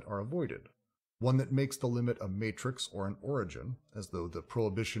concerning the limit are avoided. One that makes the limit a matrix or an origin, as though the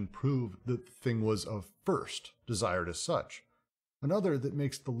prohibition proved that the thing was of first desired as such. Another that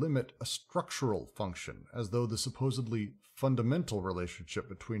makes the limit a structural function, as though the supposedly fundamental relationship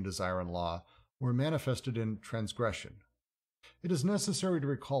between desire and law were manifested in transgression. It is necessary to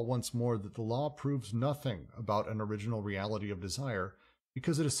recall once more that the law proves nothing about an original reality of desire,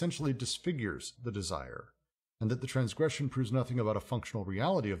 because it essentially disfigures the desire, and that the transgression proves nothing about a functional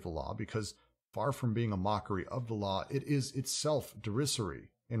reality of the law, because far from being a mockery of the law, it is itself derisory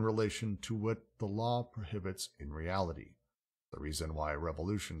in relation to what the law prohibits in reality. The reason why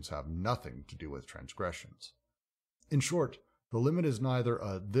revolutions have nothing to do with transgressions. In short, the limit is neither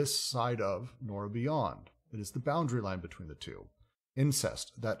a this side of nor a beyond. It is the boundary line between the two.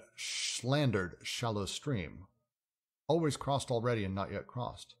 Incest, that slandered shallow stream, always crossed already and not yet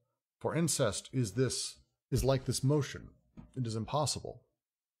crossed. For incest is like this motion. It is impossible.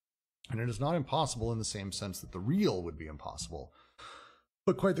 And it is not impossible in the same sense that the real would be impossible,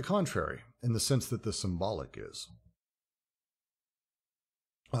 but quite the contrary, in the sense that the symbolic is.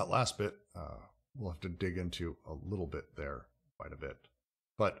 That last bit, we'll have to dig into a little bit there, quite a bit.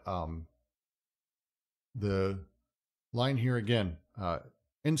 But the line here again,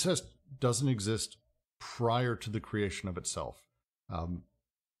 incest doesn't exist prior to the creation of itself.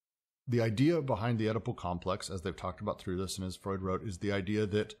 The idea behind the Oedipal complex, as they've talked about through this and as Freud wrote, is the idea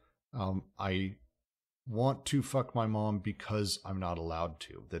that I want to fuck my mom because I'm not allowed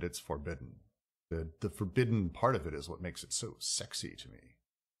to, that it's forbidden. The forbidden part of it is what makes it so sexy to me.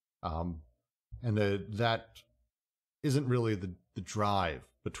 And that isn't really the drive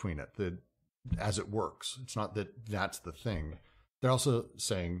between it, as it works. It's not that that's the thing. They're also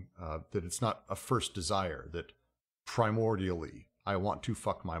saying that it's not a first desire, that primordially I want to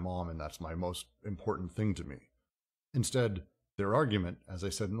fuck my mom and that's my most important thing to me. Instead, their argument, as I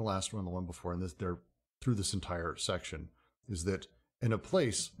said in the last one, the one before, and they're through this entire section, is that in a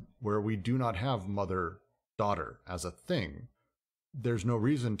place where we do not have mother-daughter as a thing, there's no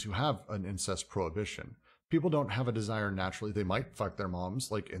reason to have an incest prohibition. People don't have a desire naturally. They might fuck their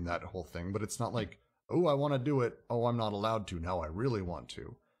moms, like in that whole thing, but it's not like, oh, I want to do it. Oh, I'm not allowed to. Now I really want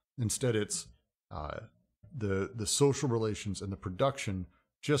to. Instead, it's the social relations and the production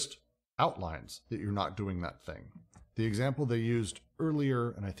just outlines that you're not doing that thing. The example they used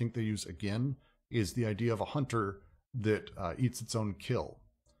earlier, and I think they use again, is the idea of a hunter that eats its own kill.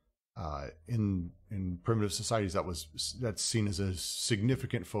 In primitive societies, that's seen as a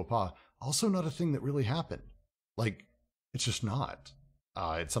significant faux pas. Also not a thing that really happened. Like, it's just not.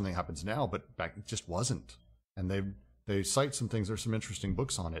 It's something that happens now, but back it just wasn't. And they cite some things. There's some interesting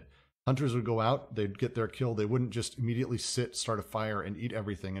books on it. Hunters would go out, they'd get their kill. They wouldn't just immediately start a fire, and eat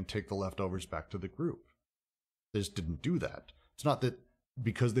everything and take the leftovers back to the group. They just didn't do that. It's not that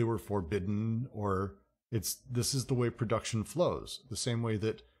because they were forbidden, or this is the way production flows. The same way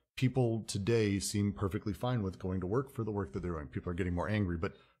that people today seem perfectly fine with going to work for the work that they're doing. People are getting more angry,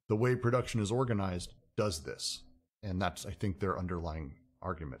 but the way production is organized does this. And that's, I think, their underlying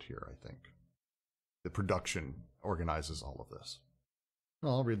argument here, I think. The production organizes all of this.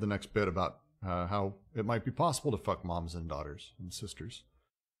 Well, I'll read the next bit about how it might be possible to fuck moms and daughters and sisters.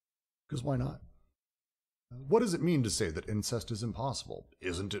 Because why not? What does it mean to say that incest is impossible?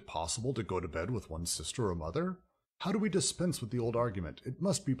 Isn't it possible to go to bed with one's sister or mother? How do we dispense with the old argument, it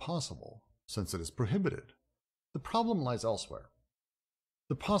must be possible, since it is prohibited? The problem lies elsewhere.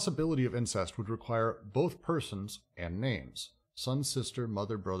 The possibility of incest would require both persons and names, son, sister,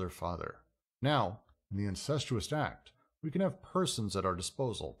 mother, brother, father. Now, in the incestuous act, we can have persons at our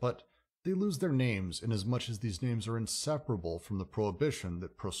disposal, but They lose their names inasmuch as these names are inseparable from the prohibition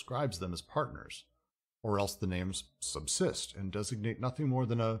that proscribes them as partners, or else the names subsist and designate nothing more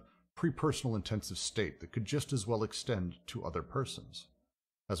than a prepersonal intensive state that could just as well extend to other persons,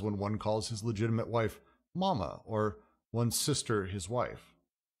 as when one calls his legitimate wife Mama or one's sister his wife.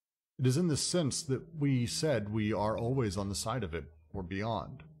 It is in this sense that we said we are always on the side of it or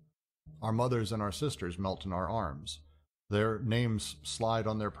beyond. Our mothers and our sisters melt in our arms. Their names slide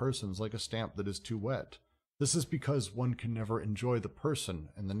on their persons like a stamp that is too wet. This is because one can never enjoy the person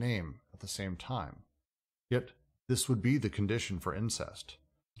and the name at the same time. Yet, this would be the condition for incest.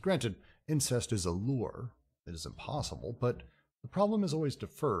 Granted, incest is a lure. It is impossible, but the problem is always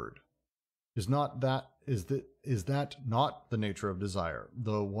deferred. Is that not the nature of desire,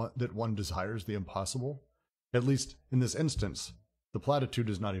 that one desires the impossible? At least, in this instance, the platitude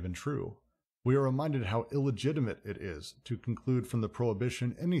is not even true. We are reminded how illegitimate it is to conclude from the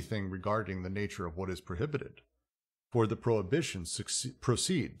prohibition anything regarding the nature of what is prohibited. For the prohibition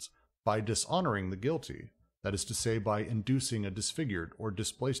proceeds by dishonoring the guilty, that is to say, by inducing a disfigured or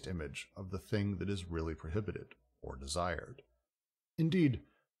displaced image of the thing that is really prohibited or desired. Indeed,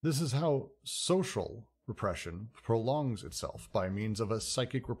 this is how social repression prolongs itself by means of a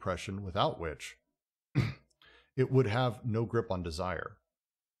psychic repression without which it would have no grip on desire.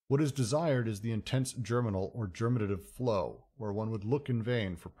 What is desired is the intense germinal or germinative flow, where one would look in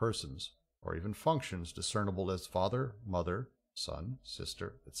vain for persons, or even functions discernible as father, mother, son,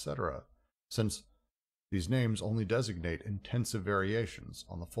 sister, etc., since these names only designate intensive variations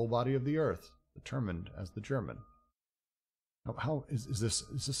on the full body of the earth, determined as the German. Now, how is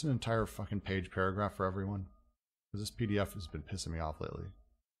this an entire fucking page paragraph for everyone? Because this PDF has been pissing me off lately.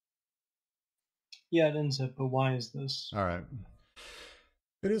 Yeah, it ends up, but why is this? All right.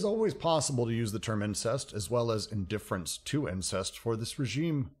 It is always possible to use the term incest as well as indifference to incest for this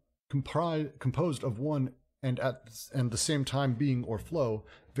regime composed of one and at the same time being or flow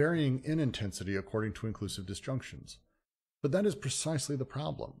varying in intensity according to inclusive disjunctions. But that is precisely the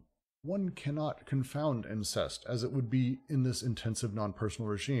problem. One cannot confound incest as it would be in this intensive non-personal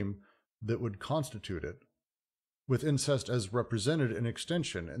regime that would constitute it, with incest as represented in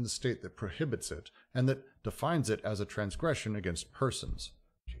extension in the state that prohibits it and that defines it as a transgression against persons.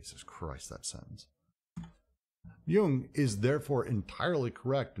 Jesus Christ, that sentence. Jung is therefore entirely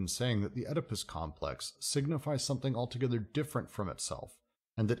correct in saying that the Oedipus complex signifies something altogether different from itself,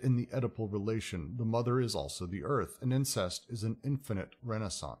 and that in the Oedipal relation the mother is also the earth, and incest is an infinite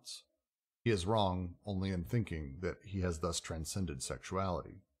renaissance. He is wrong only in thinking that he has thus transcended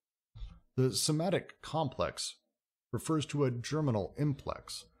sexuality. The somatic complex refers to a germinal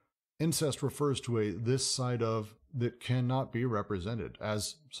implex. Incest refers to a this side of that cannot be represented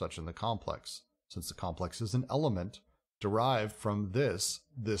as such in the complex, since the complex is an element derived from this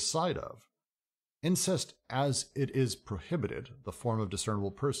side of. Incest as it is prohibited, the form of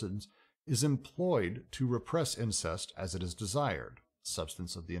discernible persons, is employed to repress incest as it is desired,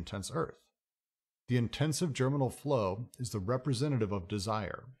 substance of the intense earth. The intensive germinal flow is the representative of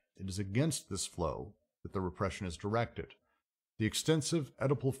desire. It is against this flow that the repression is directed. The extensive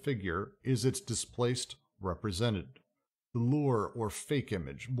Oedipal figure is its displaced represented, the lure or fake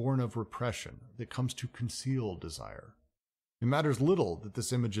image born of repression that comes to conceal desire. It matters little that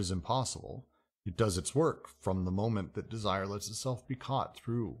this image is impossible. It does its work from the moment that desire lets itself be caught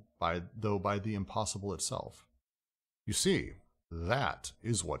through by the impossible itself. You see, that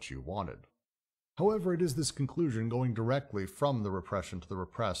is what you wanted. However, it is this conclusion going directly from the repression to the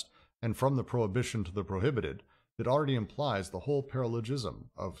repressed and from the prohibition to the prohibited that already implies the whole paralogism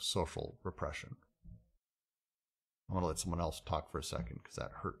of social repression. I'm going to let someone else talk for a second because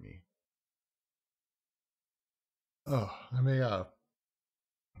that hurt me. I may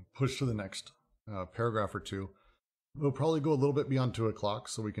push to the next paragraph or two. We'll probably go a little bit beyond 2 o'clock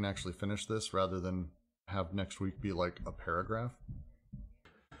so we can actually finish this rather than have next week be like a paragraph.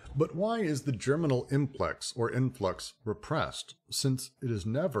 But why is the germinal implex or influx repressed, since it is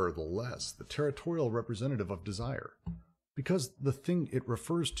nevertheless the territorial representative of desire? Because the thing it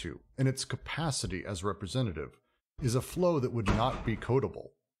refers to, in its capacity as representative, is a flow that would not be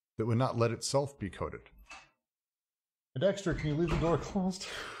codable, that would not let itself be coded. Dexter, can you leave the door closed?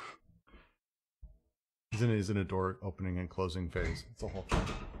 He's in a door opening and closing phase. It's a whole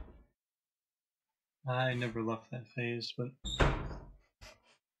thing. I never left that phase, but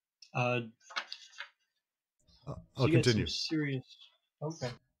I'll so you continue. got some serious. Okay.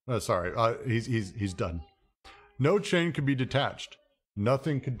 Sorry, he's done. No chain can be detached.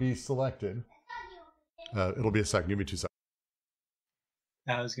 Nothing could be selected. It'll be a second. Give me 2 seconds.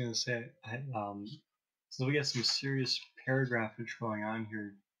 I was gonna say, so we got some serious paragraphage going on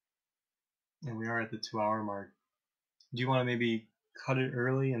here. And we are at the 2-hour mark. Do you want to maybe cut it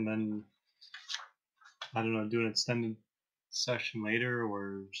early and then, I don't know, do an extended session later,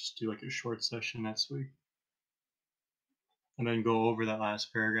 or just do like a short session next week? And then go over that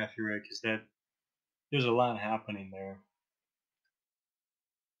last paragraph you read, because there's a lot happening there.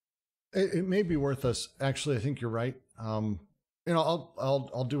 It may be worth us. Actually, I think you're right. I'll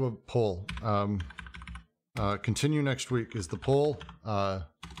do a poll. Continue next week is the poll,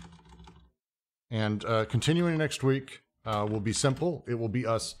 and continuing next week will be simple. It will be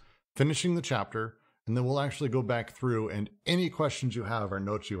us finishing the chapter, and then we'll actually go back through, and any questions you have or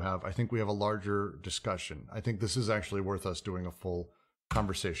notes you have, I think we have a larger discussion. I think this is actually worth us doing a full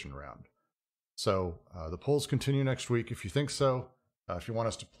conversation round. So the polls continue next week. If you think so, if you want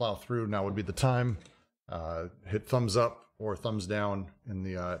us to plow through, now would be the time. Hit thumbs up or thumbs down in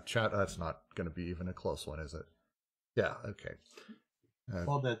the chat. That's not going to be even a close one, is it? Yeah, okay.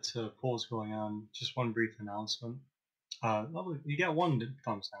 While that poll's going on, just one brief announcement. You got one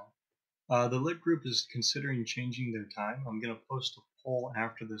thumbs down. The lit group is considering changing their time. I'm going to post a poll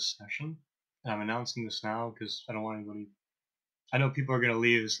after this session. And I'm announcing this now because I don't want anybody... I know people are going to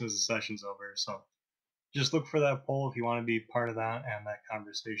leave as soon as the session's over, so just look for that poll if you want to be part of that and that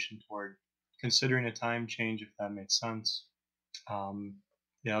conversation toward considering a time change, if that makes sense.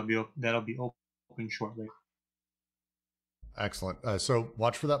 That'll be open shortly. Excellent. So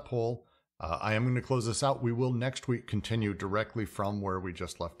watch for that poll. I am going to close this out. We will next week continue directly from where we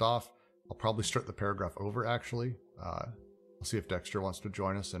just left off. I'll probably start the paragraph over, actually. I'll see if Dexter wants to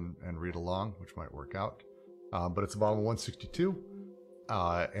join us and read along, which might work out. But it's bottom 162.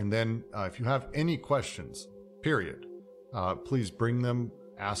 And then if you have any questions, period, please bring them,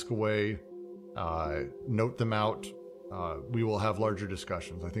 ask away, note them out. We will have larger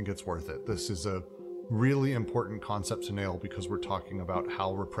discussions. I think it's worth it. This is a really important concept to nail because we're talking about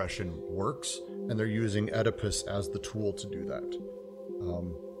how repression works, and they're using Oedipus as the tool to do that.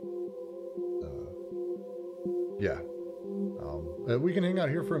 We can hang out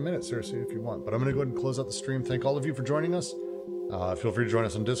here for a minute, seriously, if you want, but I'm going to go ahead and close out the stream. Thank all of you for joining us. Feel free to join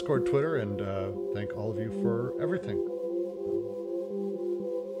us on Discord, Twitter, and thank all of you for everything.